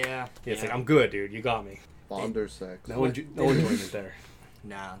balls. Oh yeah. Yeah, it's Yeah. like, I'm good, dude. You got me. Bonder sex. No enjoyment there.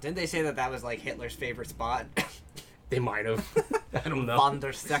 No, didn't they say that was like Hitler's favorite spot? They might have. I don't know.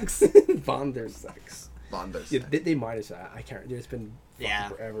 Bonder sex. Bonder sex. Bonder Yeah, sex. they might have said. I can't. Dude, it's been fucking Yeah.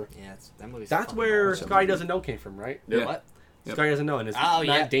 forever. Yeah, that movie's. That's fucking where awesome. Scotty Doesn't Know came from, right? Yeah. What? Yep. Scotty Doesn't Know, and it's Oh Matt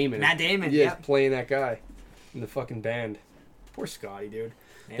yeah, Damon. Matt Damon. Yeah, Yeah. he's playing that guy in the fucking band. Poor Scotty, dude.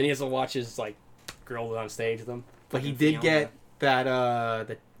 Yeah. Then he has to watch his like girl on stage with him. But he Fucking did Fiona. get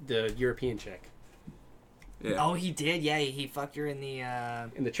that the European chick Yeah. Oh, he did. Yeah, he fucked her in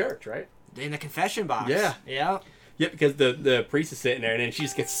in the church, right? the confession box. Yeah. Yeah. Yeah, because the priest is sitting there, and then she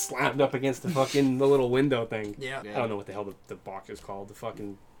just gets slammed up against the fucking the little window thing. Yeah. I don't know what the hell the box is called. The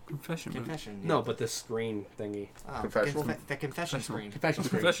fucking Confession. Man. Confession. Yeah. no, but the screen thingy, Oh, Confessional? the confession screen. confession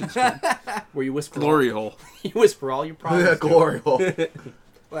screen, Confession. screen. where you whisper Glory hole. you whisper all your problems. Yeah, to glory hole.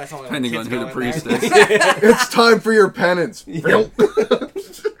 Well, that's only when Depending kids on who go the in priest there. is. It's time for your penance.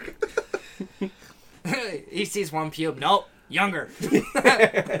 He sees one pube. Nope, younger.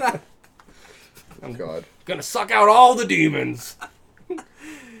 Oh, God. Gonna suck out all the demons.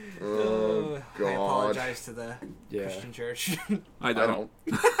 Oh, I God. apologize to the Yeah. Christian church. I I don't. don't.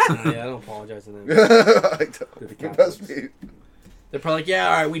 Yeah, I don't apologize to them. I don't. the It must be. They're probably like, yeah,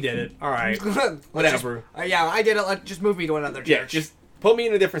 all right, we did it. All right, whatever. Yeah, I did it. Just move me to another church. Yeah, just put me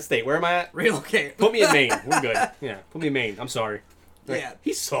in a different state. Where am I at? relocate. Put me in Maine. We're good. Yeah, put me in Maine. I'm sorry. Like, Yeah.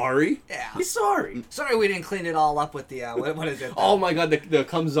 he's sorry. Yeah. He's sorry. Sorry, we didn't clean it all up with the what is it? Oh my god, the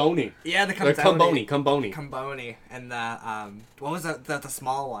Cumzoni. yeah, the The Cumboni. Cumboni. Cumboni and the what was the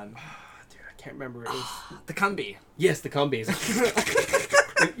small one? Dude, I can't remember. It was... The Cumby. Yes, the Cumbies.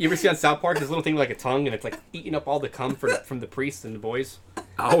 You ever see on South Park this little thing with like a tongue and it's like eating up all the cum from the priests and the boys?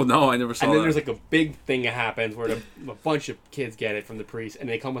 Oh no, I never saw And then that. there's like a big thing that happens where a bunch of kids get it from the priest and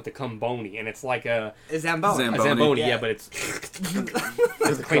they come with the Cumboni and it's like a Zamboni. Zamboni. Zamboni, yeah, Yeah. but it's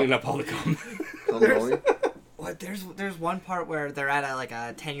cleaning up all the cum. What, there's one part where they're at like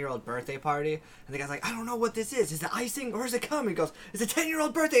a 10-year-old birthday party, and the guy's like, I don't know what this is. Is it icing or is it cum? He goes, it's a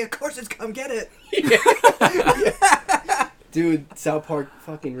 10-year-old birthday. Of course it's cum. Get it. Dude, South Park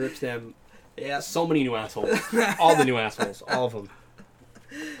fucking rips them. Yeah. So many new assholes. All the new assholes. All of them.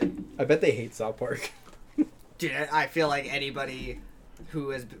 I bet they hate South Park. Dude, I feel like anybody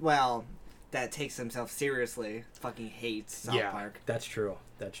who is that takes himself seriously fucking hates South Park. That's true.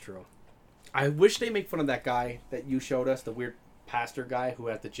 That's true. I wish they make fun of that guy that you showed us, the weird pastor guy who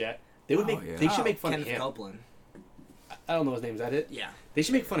had the jet. They would Oh, make. yeah. They should make fun Kenneth of him. Copeland. I don't know his name. Is that it? Yeah. They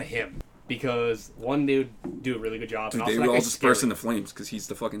should make fun of him because one dude do a really good job. Dude, and they also would that all guy's just burst scary. into flames because he's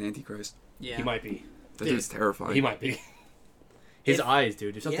the fucking Antichrist. Yeah. He might be. That Dude, dude's terrifying. He might be. His If- eyes,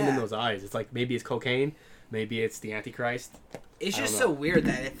 dude. There's something in Yeah. those eyes. It's like maybe it's cocaine, maybe it's the Antichrist. It's I just don't so know. weird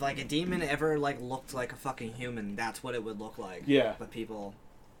that if like a demon ever like looked like a fucking human, that's what it would look like. Yeah. But people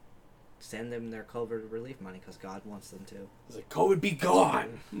send them their COVID relief money because God wants them to. It's like COVID be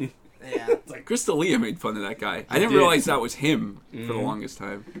gone. Yeah. It's like Crystal made fun of that guy. I He didn't did. realize that was him for the Mhm. longest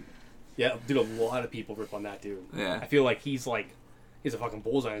time. yeah, dude. A lot of people rip on that dude. Yeah. I feel like he's a fucking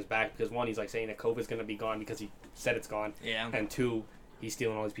bullseye on his back because one, he's like saying that COVID's gonna be gone because he said it's gone, Yeah. and two, he's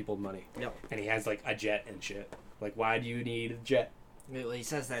stealing all these people's money. Yep. And he has like a jet and shit. Like, why do you need a jet? Well, he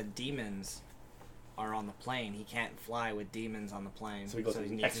says that demons are on the plane. He can't fly with demons on the plane. So he goes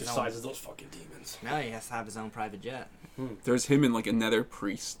and needs his own- exercises those fucking demons. Now he has to have his own private jet. There's him and like another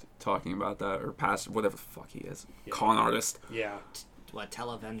priest talking about that, or pastor, whatever the fuck he is. Yeah. Con artist, Yeah. What,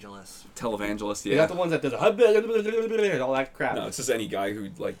 televangelist? televangelist, You got yeah. the ones that does a all that crap. No, it's just any guy who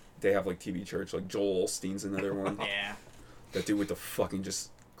like they have like TV church, like Joel Osteen's another one. Yeah. That dude with the fucking just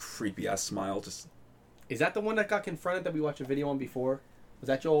creepy ass smile, just Is that the one that got confronted that we watched a video on before? Was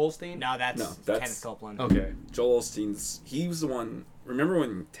that Joel Osteen? No, that's, No, that's- Kenneth Copeland. Okay. Joel Osteen's. He was the one. Remember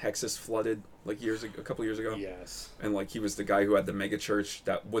when Texas flooded like a couple years ago? Yes. And like he was the guy who had the mega church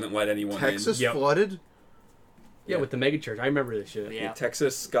that wouldn't let anyone Texas Yep. flooded? Yeah, with the megachurch. I remember this shit. in. Yeah.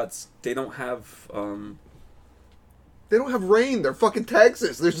 Texas got. They don't have They don't have rain. They're fucking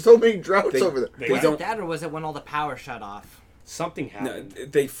Texas. There's so many droughts They- over there. They They Was don't- it that, or was it when all the power shut off? Something No, happened.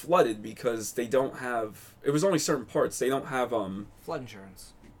 they flooded because they don't have. It was only certain parts. They don't have. Flood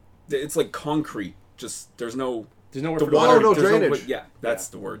insurance. It's like concrete. Just there's no. There's nowhere The for the water. water. no there's drainage. Yeah, that's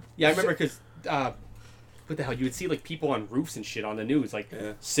the word. Yeah, I remember because what the hell? You would see like people on roofs and shit on the news, like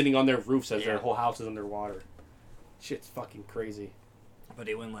Yeah. sitting on their roofs as their Yeah. whole house is underwater. Shit's fucking crazy. But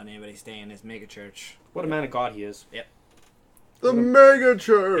he wouldn't let anybody stay in his mega church. What a man of God he is. The mega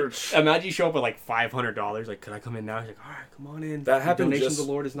church. Imagine you show up with like $500. Like, could I come in now? He's like, all right, come on in. That The happened donation just to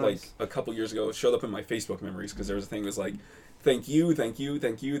the Lord is nice. like a couple years ago. It showed up in my Facebook memories because there was a thing that was like, "Thank you, thank you,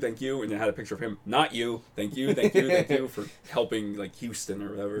 thank you, thank you," and it had a picture of him. Not you. Thank you, thank you, thank you for helping like Houston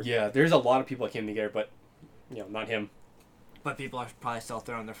or whatever. Yeah, there's a lot of people that came together, but not him. But people are probably still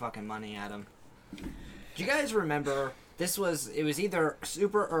throwing their fucking money at him. Do you guys remember? It was either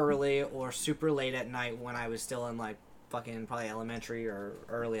super early or super late at night when I was still in like fucking probably elementary or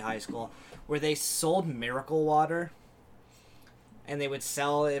early high school, where they sold Miracle Water, and they would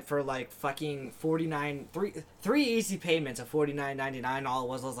sell it for like fucking three easy payments of $49.99. All it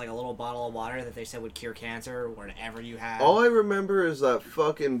was like a little bottle of water that they said would cure cancer or whatever you had. All I remember is that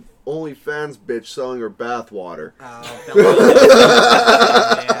fucking OnlyFans bitch selling her bath water. Yeah.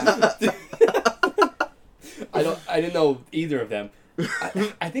 I didn't know either of them.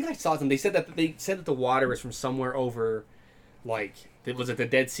 I think I saw them. They said that the water was from somewhere over, like, was it the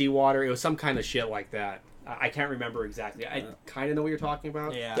Dead Sea water? It was some kind of shit like that. I can't remember exactly. I kind of know what you're talking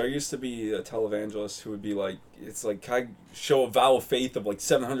about. Yeah. There used to be a televangelist who would be like, "It's like, can I show a vow of faith of like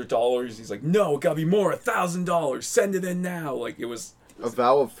 $700?" He's like, "No, it gotta be more, $1,000. Send it in now." Like it was. A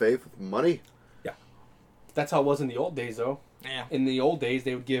vow of faith with money. That's how it was in the old days, though. Yeah. In the old days,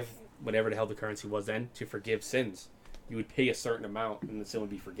 they would give whatever the hell the currency was then to forgive sins. You would pay a certain amount, and the sin would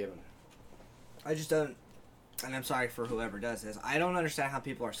be forgiven. I just don't, and I'm sorry for whoever does this. I don't understand how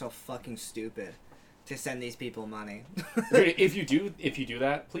people are so fucking stupid to send these people money. if you do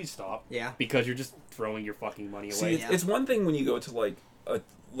that, please stop. Yeah. Because you're just throwing your fucking money See, away. it's one thing when you go to like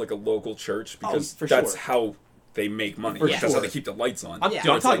a local church because for that's sure. how they make money. For That's how sure. they keep the lights on. I'm Yeah.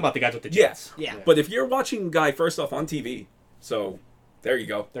 talking It's like- about the guys with the Yeah. jets. Yeah. But if you're watching a guy first off on TV, so there you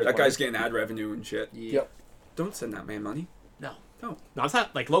go. There's that guy's money. getting ad revenue and shit. Yep. Don't send that man money. No. No. No, it's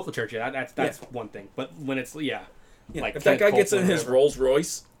not like local church. Yeah, that's one thing. But when it's Yeah. like if that guy Kenneth gets in Copeland or his whatever. Rolls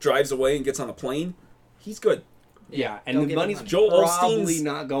Royce, drives away, and gets on a plane, he's good. Yeah, and Don't the give him money's money. Joel probably Osteen's-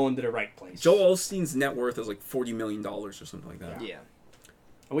 not going to the right place. Joel Osteen's net worth is like $40 million or something like that. Yeah.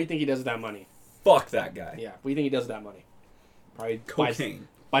 What do you think he does with that money? Fuck that guy. Yeah, what do you think he does with that money? Probably Cocaine.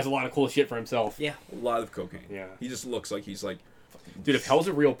 buys a lot of cool shit for himself. Yeah. A lot of cocaine. Yeah. He just looks like he's like. Dude, if hell's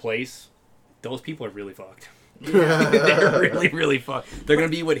a real place, those people are really fucked. They're really, really fucked. They're gonna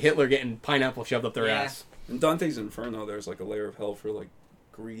be with Hitler getting pineapple shoved up their Yeah. ass. In Dante's Inferno, there's like a layer of hell for like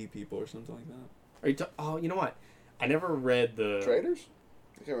greedy people or something like that. Are you oh, you know what? I never read the. Traders?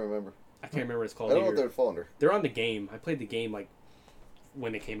 I can't remember. I can't remember what it's I called. don't know what either. they'd fall under. They're on the game. I played the game like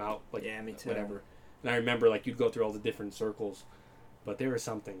when it came out. Like, Yeah, me too. Whatever. And I remember like you'd go through all the different circles, but there was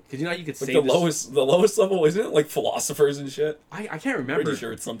something because you know how you could Like save the lowest level, isn't it? Like philosophers and shit. I can't remember. Pretty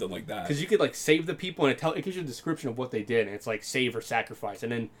sure it's something like that. Because you could like save the people and it gives you a description of what they did and it's like save or sacrifice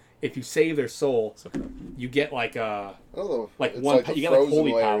and then if you save their soul, you get like I don't know. like It's one the you get like frozen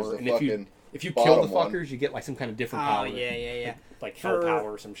holy layers, power the and if you fucking kill the bottom one. fuckers you get like some kind of different Oh power. yeah. Like hell For-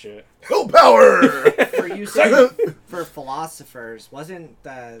 power or some shit. Hell power! For you saying for philosophers,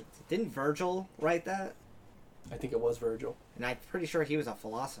 didn't Virgil write that? I think it was Virgil. And I'm pretty sure he was a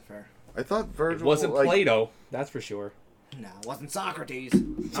philosopher. I thought Virgil It wasn't like, Plato, that's for sure. No, it wasn't Socrates.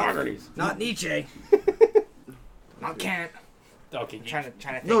 Socrates. Not Nietzsche. Not Kant. Okay, I'm trying to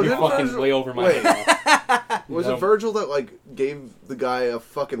think. No, you're didn't fucking Virgil- way over my Wait. head now. Was No. it Virgil that like gave the guy a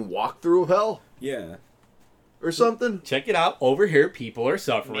fucking walkthrough of hell Yeah. or something? Check it out. Over here, people are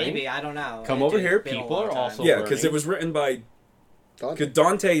suffering. Maybe, I don't know. Come It over did- here, been a people long are time. also- Yeah, because it learning. was written by. Because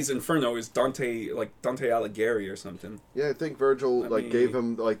Dante's Inferno is Dante Alighieri or something. Yeah, I think Virgil Let like me- gave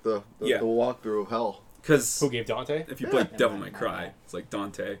him like the Yeah. walkthrough of hell. Because Who gave Dante? if you play Yeah. Devil May Cry, it's like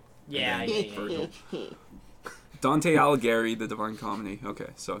Dante. Yeah, and yeah, then yeah. Virgil. Dante Alighieri, The Divine Comedy. Okay,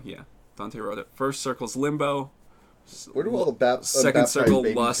 so yeah, Dante wrote it. First circle's Limbo. Where do all the Second unbaptized circle,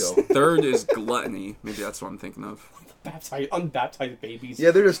 babies Lust. go? Third is Gluttony. Maybe that's what I'm thinking of. Unbaptized babies. Yeah,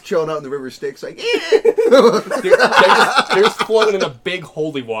 they're just chilling out in the river Styx, like, They're just floating in a big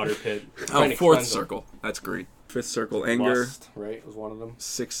holy water pit. Oh, trying to fourth cleanse them. circle. That's greed. Fifth circle, anger. Lust, right, was one of them.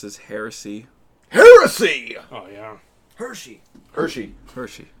 Sixth is heresy. heresy. Oh yeah. Hershey. Hershey.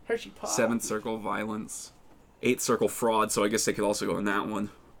 Hershey. Hershey pop. Seventh circle, violence. Eighth circle, fraud. So I guess they could also go in that one.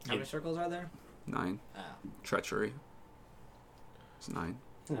 How many circles are there? 9. Oh. Treachery. It's 9.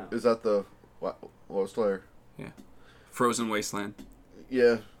 No. Is that the lowest layer? Frozen Wasteland.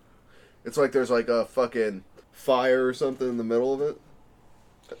 Yeah. It's like there's like a fucking fire or something in the middle of it,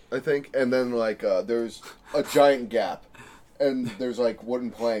 I think. And then like there's a giant gap. And there's like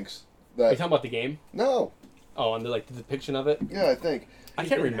wooden planks. Are you That talking about the game? No. Oh, and the depiction of it? Yeah, I think. I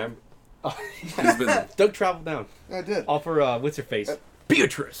can't been remember. Oh, He's been there. Doug traveled down. I did. All for, what's her face?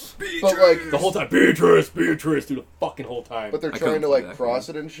 Beatrice. But like, The whole time, Beatrice, through the fucking whole time. but they're I trying couldn't to play like that cross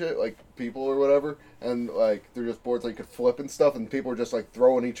it and shit, like people or whatever, and like they're just boards like you could flip and stuff, and people are just like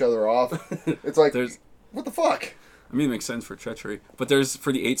throwing each other off. It's like, There's, what the fuck? I mean, it makes sense for treachery. But there's,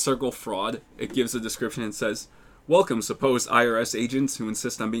 for the 8-circle fraud, it gives a description and says, "Welcome, supposed IRS agents who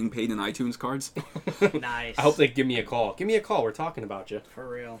insist on being paid in iTunes cards." Nice. I hope they give me a call. Give me a call. We're talking about you. For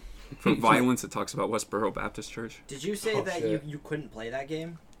real. For violence, it talks about Westboro Baptist Church. Did you say Oh, that shit. you couldn't play that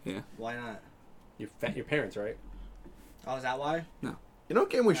game? Yeah. Why not? Your parents, right? Oh, is that why? You know what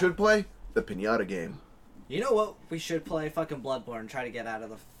game we should play? The Pinata game. You know what? We should play fucking Bloodborne. Try to get out of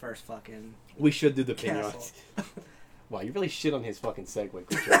the first fucking We should do the castle. pinatas. Wow, you really shit on his fucking segue. Good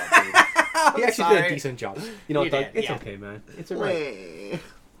job, dude. He actually did a Sorry. decent job. You know, You Doug, did, it's yeah. okay, man. It's alright. I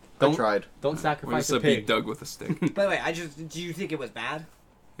Don't- tried. Don't We're sacrifice just a a beat pig. Doug with a stick. By the way, do you think it was bad?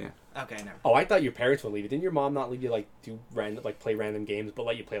 Yeah. Okay, never. Oh, I thought your parents would leave you. Didn't your mom not leave you play random games, but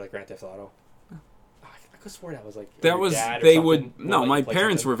let you play like Grand Theft Auto? Oh, I could swear that was like That your was, dad or they something would, no, let my you play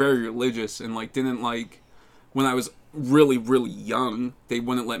parents something. were very religious and, like, didn't like, when I was really, really young, they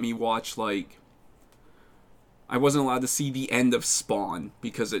wouldn't let me watch, like, I wasn't allowed to see the end of Spawn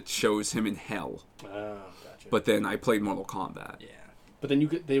because it shows him in hell. Oh, gotcha. But then I played Mortal Kombat. Yeah. But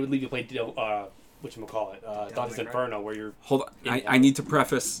then they would leave you play whatchamacallit, Dante's May Cry? Inferno, where you're Hold on, Yeah. I need to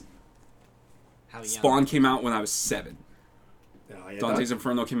preface, How young? Spawn came out when I was 7. yeah, Dante's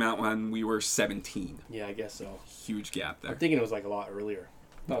Inferno came out when we were 17. yeah, I guess so. Huge gap there. I'm thinking it was like a lot earlier.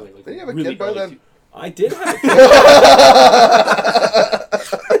 That was, like, Didn't you have a really kid by early then? I did have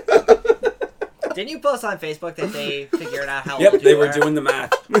Didn't you post on Facebook that they figured out how Yep, old they you were doing the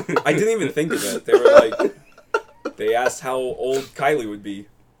math. I didn't even think of it. They were like, they asked how old Kylie would be,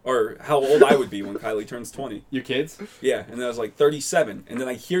 or how old I would be when Kylie turns 20. Your kids? Yeah, and I was like 37, and then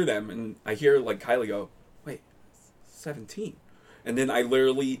I hear them, and I hear like Kylie go, "Wait, 17," and then I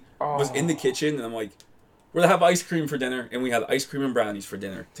literally was in the kitchen, and I'm like, "We're gonna have ice cream for dinner," and we had ice cream and brownies for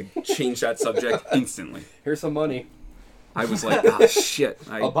dinner to change that subject instantly. Here's some money. I was like, "Ah, shit!"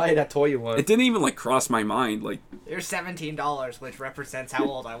 I'll buy you that toy you want. It didn't even like cross my mind. Like, There's $17, which represents how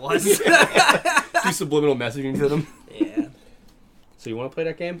old I was. Do subliminal messaging to them. Yeah. So you want to play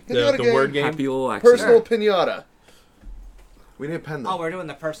that game? Pinata The game. word game? happy little accident. Personal Pinata. We need a pen though. Oh, we're doing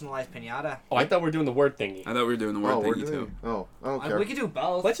the personalized pinata. Oh, I thought we were doing the word thingy. I thought we were doing the word we're thingy doing. too. Oh, I don't care. We could do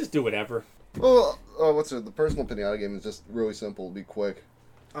both. Let's just do whatever. Well, what's it? The personal Pinata game is just really simple. It'll be quick.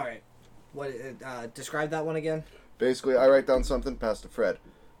 All right. What? Describe that one again. Basically, I write down something, pass to Fred.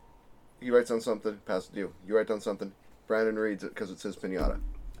 He writes down something, pass to you. You write down something, Brandon reads it because it's his pinata.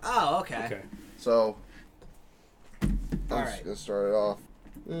 Oh, okay. Okay. So, I'm All just right. gonna start it off.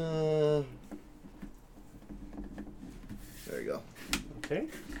 There you go. Okay.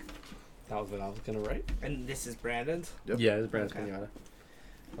 That was what I was gonna write. And this is Brandon's. Yep. Yeah, this is Brandon's Okay.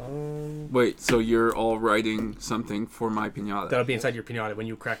 pinata. Wait, so you're all writing something for my pinata? That'll be inside your pinata when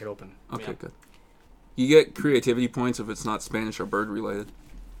you crack it open. Okay, Yeah. good. You get creativity points if it's not Spanish or bird related.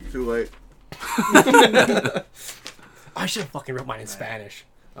 Too late. I should have fucking wrote mine in Spanish.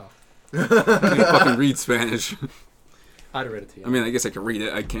 You can fucking read Spanish. I'd have read it to you. I mean, I guess I can read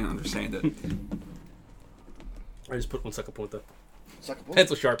it. I can't understand it. I just put un sacapunta. Suck a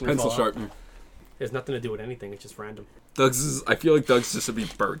Pencil sharpener. Pencil fall out. sharpener. It has nothing to do with anything. It's just random. Doug's is, I feel like Doug's just a be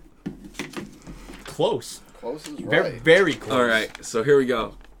bird. Close. Close is Very, right. very close. All right, so here we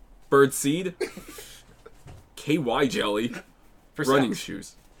go. Bird seed. KY jelly. For Running sex.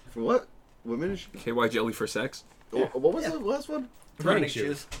 shoes. For what? Women? KY jelly for sex. Yeah. What was the last one? Running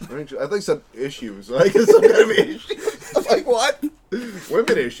shoes. Running shoes. I think it said issues. Like some kind of issues. I'm like, what?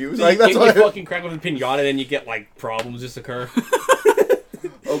 Women issues. Like that's you why. fucking crack open a pinata, and then you get like problems just occur.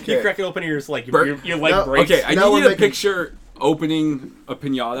 Okay. You crack it open, and you're just like Bird- your leg Now- breaks. Okay, I Now need we're you to making- picture opening a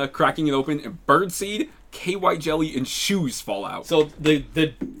pinata, cracking it open, and bird seed, KY jelly, and shoes fall out. So the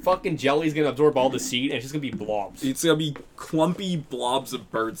fucking jelly's gonna absorb all the seed, and it's just gonna be blobs. It's gonna be clumpy blobs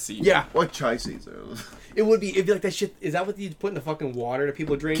of bird seed. Yeah, Like chai seeds. it would be. It'd be like that shit. Is that what you put in the fucking water that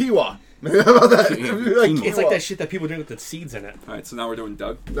people drink? Kiwa. How about that? Yeah, Like quinoa. It's like quinoa. that shit that people drink with the seeds in it. All right, so now we're doing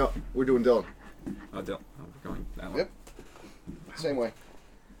Doug. No, we're doing Dylan. Oh, Dylan. Oh, we're going that one. Yep. Same way.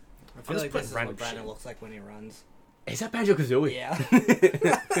 I feel just like putting this is random what Brandon shit. looks like when he runs. Is that Banjo Kazooie? Yeah.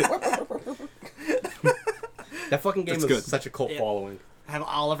 That fucking game That's is good. such a cult Yeah. following. Have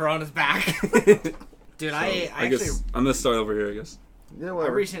Oliver on his back. Dude, I I actually guess I'm gonna start over here. I guess. Yeah, I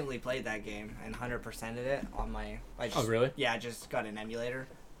whatever. recently played that game and 100%ed it on my. Oh, really? Yeah, I just got an emulator.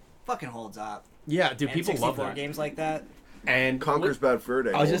 Fucking holds up. Yeah, dude, And people love 64 that. games like that. And Conker's Bad Fur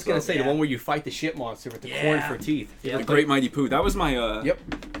Day. I was just gonna holds up. say the Yeah. one where you fight the shit monster with the Yeah. corn for teeth. Yeah. The Great Mighty Pooh. That was my Yep.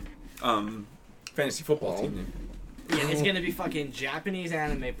 fantasy football Oh. team name. Yeah, it's gonna be fucking Japanese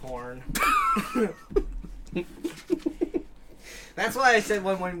anime porn. That's why I said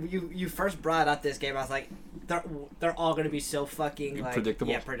when you first brought up this game, I was like, they're all gonna be so fucking like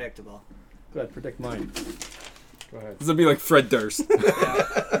Predictable? Yeah, predictable. Go ahead, predict mine. Go ahead. This would be like Fred Durst. Yeah.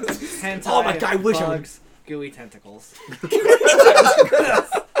 Hentai, Oh my God, I wish I would- bugs, gooey tentacles.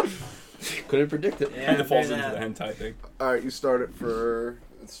 Couldn't predict it. Yeah, Kind of falls there's into the that. hentai thing. All right, you start it for.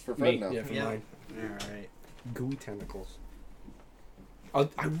 It's for Fred Me, now. yeah, for Yeah. mine. Alright. Gooey tentacles. I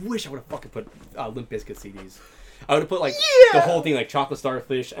wish I would have fucking put Limp Bizkit CDs. I would have put like the whole thing, like chocolate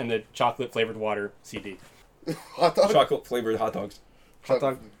starfish and the chocolate flavored water CD. Hot dog. Chocolate flavored hot dogs. Hot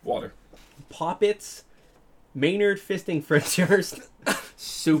dog, Water. Poppets, Maynard fisting French jars,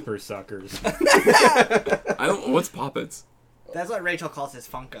 super suckers. I don't. What's Poppets? That's what Rachel calls his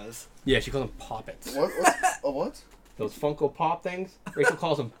Funkos. Yeah, she calls them Poppets. What? What's, a what? Those Funko Pop things. Rachel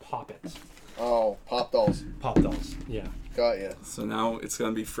calls them Poppets. Oh, pop dolls. Pop dolls. Yeah. Got ya. So now it's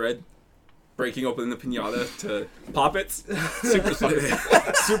gonna be Fred breaking open the pinata to Poppets, super suckers,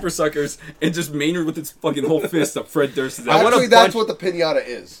 super suckers, and just Maynard with its fucking whole fist up Fred Durst's I ass. wanna Actually, that's punch- what the pinata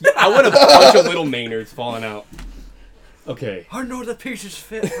is. I want a bunch of little Maynards falling out. Okay. I know the pieces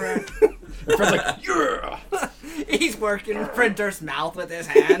fit, Fred. And Fred's like, yeah, He's working Fred Durst's mouth with his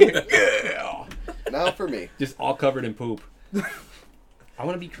hand. yeah. Now for me. Just all covered in poop. I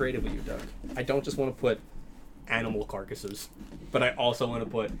want to be creative with you, Doug. I don't just want to put animal carcasses, but I also want to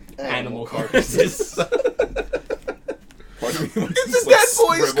put animal Animal carcasses. It's a dead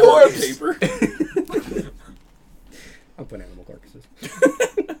boy's corpse. Paper. I'm putting animal carcasses.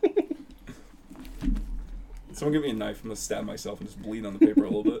 Someone give me a knife. I'm gonna stab myself and just bleed on the paper a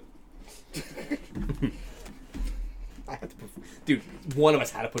little bit. I had to put, dude, one of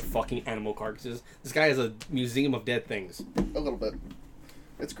us had to put fucking animal carcasses. This guy has a museum of dead things. A little bit.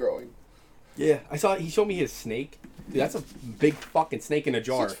 It's growing. Yeah, I saw. He showed me his snake. Dude, that's a big fucking snake in a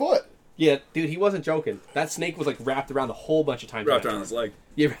jar. 6 foot. Yeah, dude, he wasn't joking. That snake was like wrapped around a whole bunch of times. Wrapped in that around his jar. leg.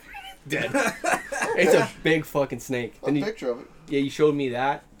 Yeah, dead. It's a big fucking snake. A Then you, picture of it. yeah, you showed me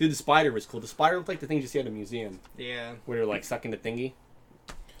that. Dude, the spider was cool. The spider looked like the things you see at a museum Yeah. where they're like sucking the thingy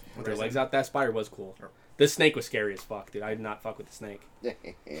with their Prison. legs out. That spider was cool. This snake was scary as fuck, dude. I did not fuck with the snake.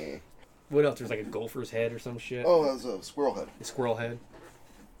 What else? There's like a gopher's head or some shit. Oh, that was a squirrel head. A squirrel head.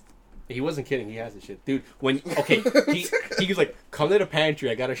 He wasn't kidding. He has this shit, dude. When he was like, "Come to the pantry.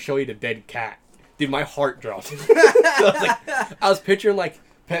 I gotta show you the dead cat." Dude, my heart dropped. So I was picturing like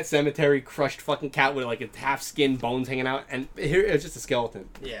Pet Cemetery crushed fucking cat with like a half skin bones hanging out, and here it was just a skeleton.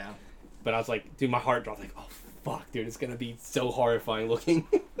 Yeah. But I was like, dude, my heart dropped. Like, oh fuck, dude, it's gonna be so horrifying looking.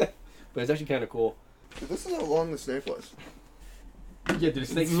 But it's actually kind of cool. Dude, this is how long the snake was. Yeah, dude, the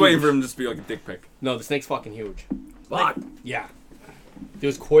snake's Just waiting huge. for him to just be like a dick pic. No, the snake's fucking huge. Fuck. Yeah. It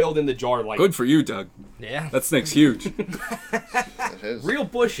was coiled in the jar like Good for you, Doug. Yeah. That snake's huge. It is. real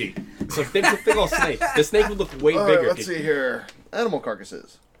bushy. So big old snake. The snake would look way All bigger. right, let's see here. Animal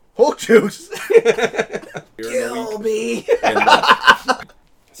carcasses. Hulk juice. Kill me.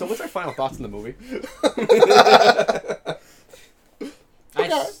 So what's our final thoughts on the movie?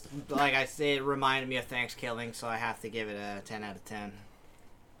 Like I say, it reminded me of Thanksgiving, so I have to give it a 10 out of 10.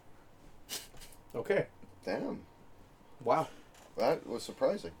 Okay. Damn, Wow. that was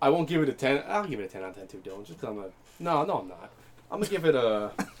surprising. I won't give it a 10. I'll give it a 10 out of 10 too, Dylan. Just because I'm a... No, I'm not. I'm going to give it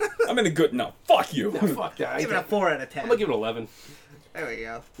a... I'm in a good... No, fuck you. No, fuck that. Give it a 4 out of 10. I'm going to give it 11. There we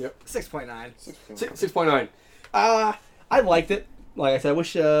go. Yep. 6.9. 6.9. I liked it. Like I said, I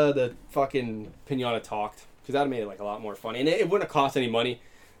wish the fucking pinata talked. Because that would have made it like a lot more funny. And it wouldn't have cost any money.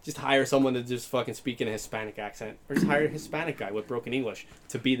 Just hire someone to just fucking speak in a Hispanic accent. Or just hire a Hispanic guy with broken English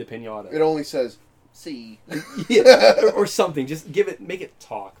to be the pinata. It only says C. Yeah, or something. Just make it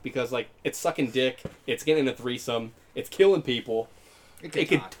talk, because like it's sucking dick, it's getting a threesome, it's killing people. It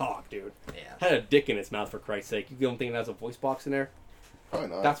could talk, dude. Yeah. Had a dick in its mouth, for Christ's sake. You don't think it has a voice box in there? Probably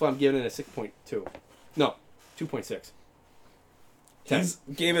not. That's why I'm giving it a 6.2. No, 2.6. 10.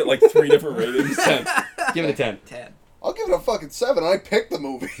 He gave it like 3 different ratings. 10. Give it a 10. 10. I'll give it a fucking 7. I picked the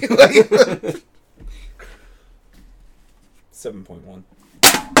movie. Like, 7.1.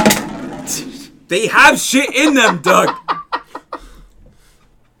 They have shit in them, Doug.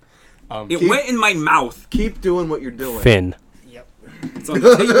 It went in my mouth. keep doing what you're doing. Finn. Yep. It's on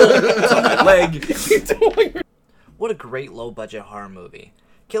the table. It's on my leg. What a great low-budget horror movie.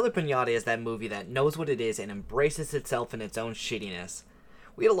 Killer Pinata is that movie that knows what it is and embraces itself in its own shittiness.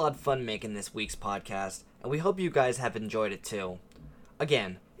 We had a lot of fun making this week's podcast, and we hope you guys have enjoyed it too.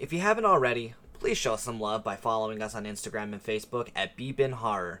 Again, if you haven't already, please show us some love by following us on Instagram and Facebook at BBin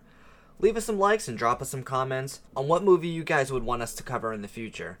Horror. Leave us some likes and drop us some comments on what movie you guys would want us to cover in the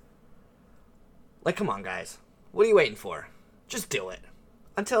future. Like, come on guys, what are you waiting for? Just do it.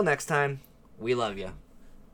 Until next time, we love you.